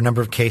 There are a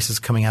number of cases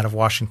coming out of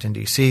Washington,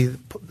 D.C.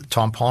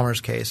 Tom Palmer's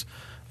case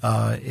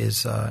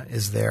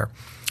is there.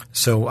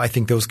 So I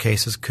think those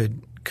cases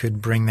could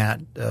bring that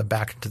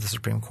back to the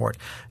Supreme Court.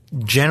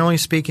 Generally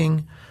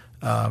speaking,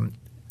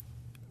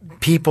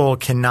 people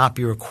cannot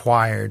be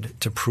required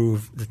to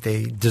prove that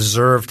they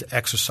deserve to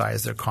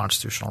exercise their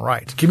constitutional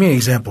right. Give me an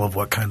example of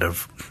what kind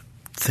of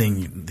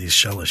thing these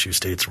shall issue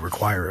states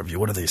require of you.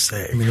 What do they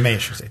say? The may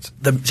issue states.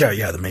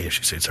 The may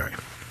issue states. Sorry.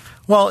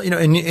 Well,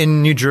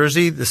 in New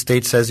Jersey, the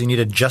state says you need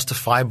a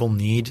justifiable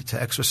need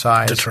to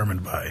exercise.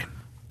 Determined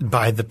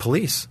by the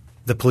police.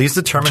 The police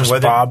determine just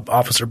whether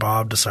Officer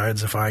Bob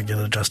decides if I get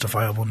a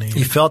justifiable need.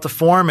 He filled out the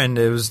form, and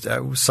it was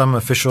some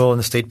official in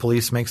the state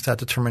police makes that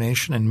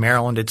determination. In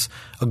Maryland, it's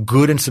a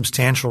good and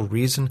substantial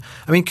reason.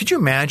 Could you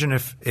imagine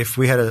if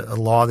we had a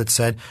law that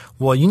said,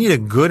 well, you need a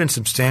good and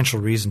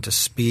substantial reason to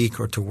speak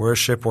or to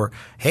worship, or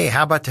hey,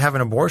 how about to have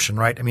an abortion,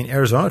 right?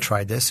 Arizona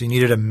tried this. You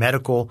needed a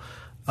medical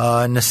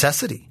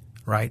necessity,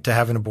 right, to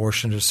have an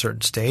abortion at a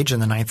certain stage, and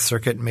the Ninth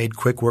Circuit made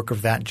quick work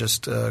of that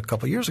just a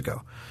couple of years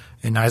ago.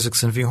 In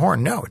Isaacson v.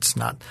 Horn, no, it's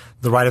not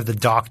the right of the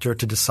doctor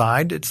to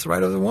decide. It's the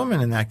right of the woman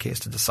in that case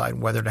to decide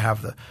whether to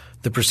have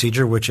the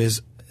procedure, which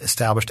is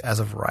established as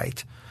of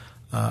right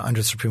under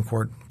the Supreme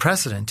Court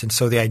precedent. And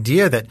so the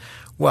idea that,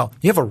 well,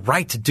 you have a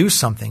right to do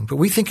something, but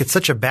we think it's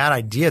such a bad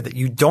idea that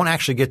you don't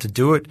actually get to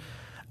do it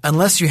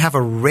unless you have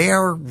a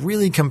rare,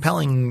 really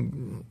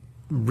compelling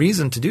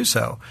reason to do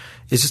so,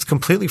 is just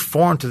completely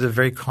foreign to the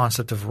very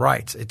concept of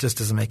rights. It just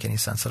doesn't make any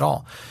sense at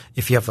all.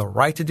 If you have the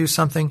right to do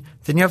something,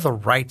 then you have the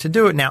right to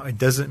do it. Now, it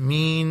doesn't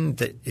mean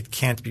that it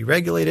can't be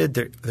regulated.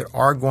 There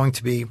are going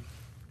to be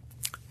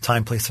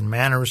time, place, and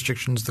manner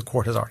restrictions. The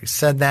court has already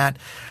said that.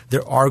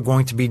 There are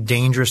going to be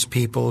dangerous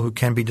people who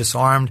can be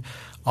disarmed.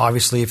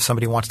 Obviously, if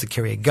somebody wants to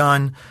carry a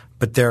gun,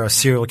 but they're a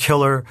serial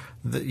killer,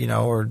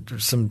 or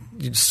some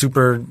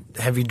super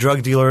heavy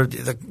drug dealer,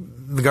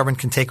 the government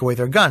can take away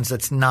their guns.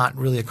 That's not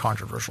really a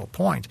controversial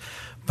point.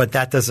 But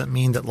that doesn't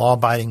mean that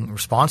law-abiding,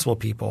 responsible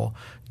people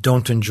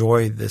don't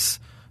enjoy this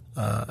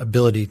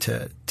ability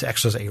to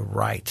exercise a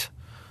right.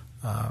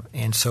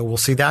 And so we'll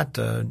see that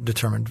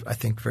determined, I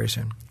think, very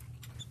soon.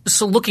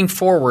 So looking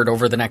forward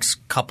over the next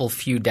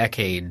few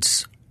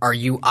decades, are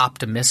you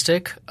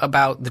optimistic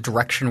about the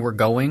direction we're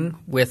going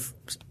with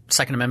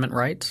Second Amendment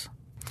rights?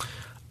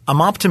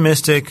 I'm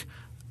optimistic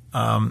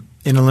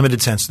in a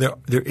limited sense.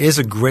 There is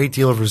a great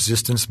deal of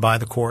resistance by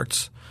the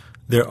courts.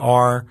 There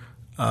are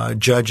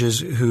judges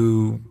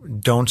who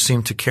don't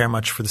seem to care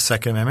much for the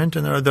Second Amendment,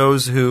 and there are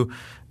those who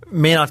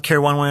may not care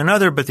one way or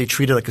another, but they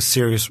treat it like a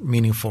serious,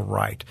 meaningful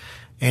right.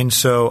 And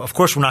so, of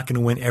course, we're not going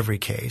to win every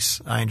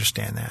case. I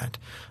understand that.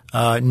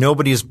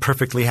 Nobody is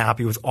perfectly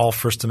happy with all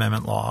First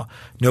Amendment law.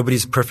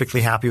 Nobody's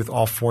perfectly happy with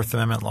all Fourth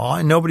Amendment law,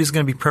 and nobody's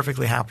going to be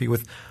perfectly happy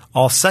with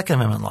all Second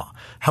Amendment law.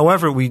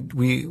 However,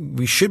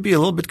 we should be a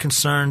little bit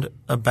concerned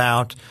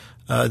about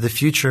the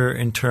future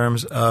in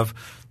terms of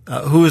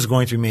who is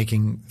going to be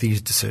making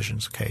these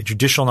decisions. Okay,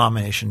 judicial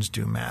nominations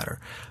do matter.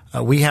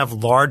 We have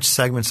large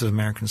segments of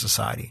American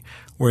society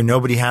where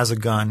nobody has a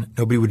gun,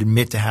 nobody would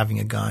admit to having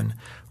a gun,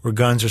 where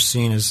guns are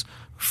seen as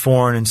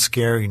foreign and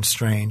scary and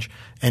strange.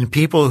 And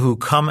people who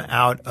come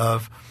out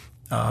of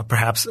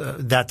perhaps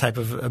that type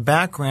of a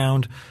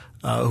background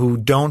who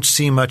don't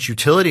see much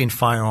utility in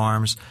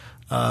firearms,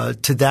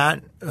 to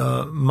that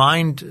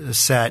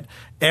mindset,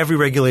 every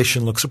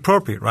regulation looks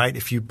appropriate, right?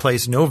 If you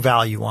place no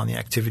value on the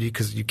activity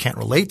because you can't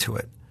relate to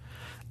it,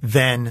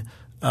 then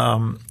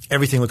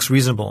everything looks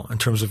reasonable in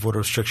terms of what a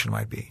restriction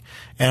might be.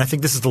 And I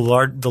think this is the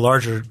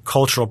larger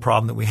cultural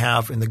problem that we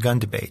have in the gun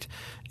debate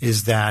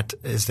is that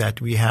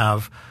we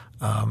have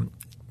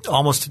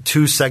almost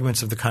two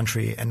segments of the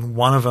country, and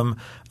one of them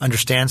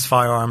understands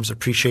firearms,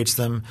 appreciates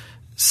them,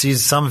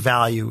 sees some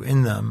value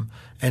in them,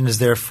 and is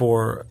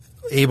therefore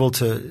able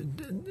to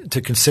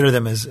consider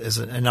them as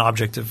an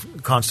object of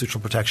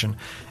constitutional protection,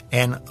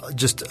 and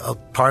just a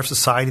part of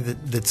society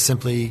that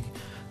simply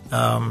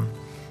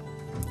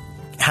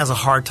has a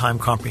hard time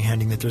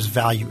comprehending that there's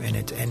value in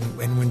it. And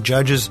when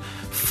judges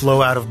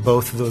flow out of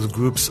both of those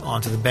groups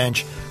onto the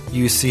bench,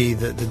 you see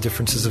the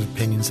differences of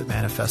opinions that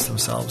manifest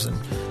themselves. And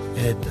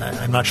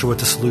I'm not sure what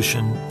the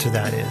solution to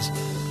that is,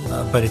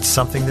 but it's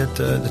something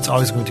that's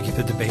always going to keep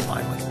the debate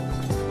lively.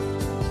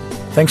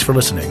 Thanks for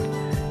listening.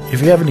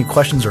 If you have any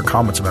questions or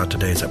comments about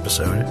today's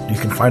episode, you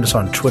can find us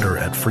on Twitter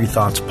at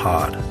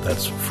FreeThoughtsPod.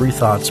 That's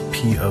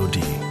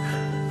FreeThoughtsPod.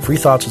 Free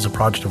Thoughts is a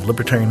project of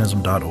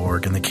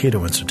Libertarianism.org and the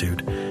Cato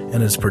Institute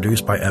and is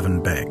produced by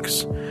Evan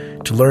Banks.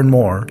 To learn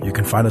more, you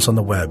can find us on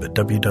the web at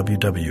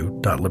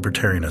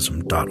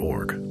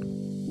www.libertarianism.org.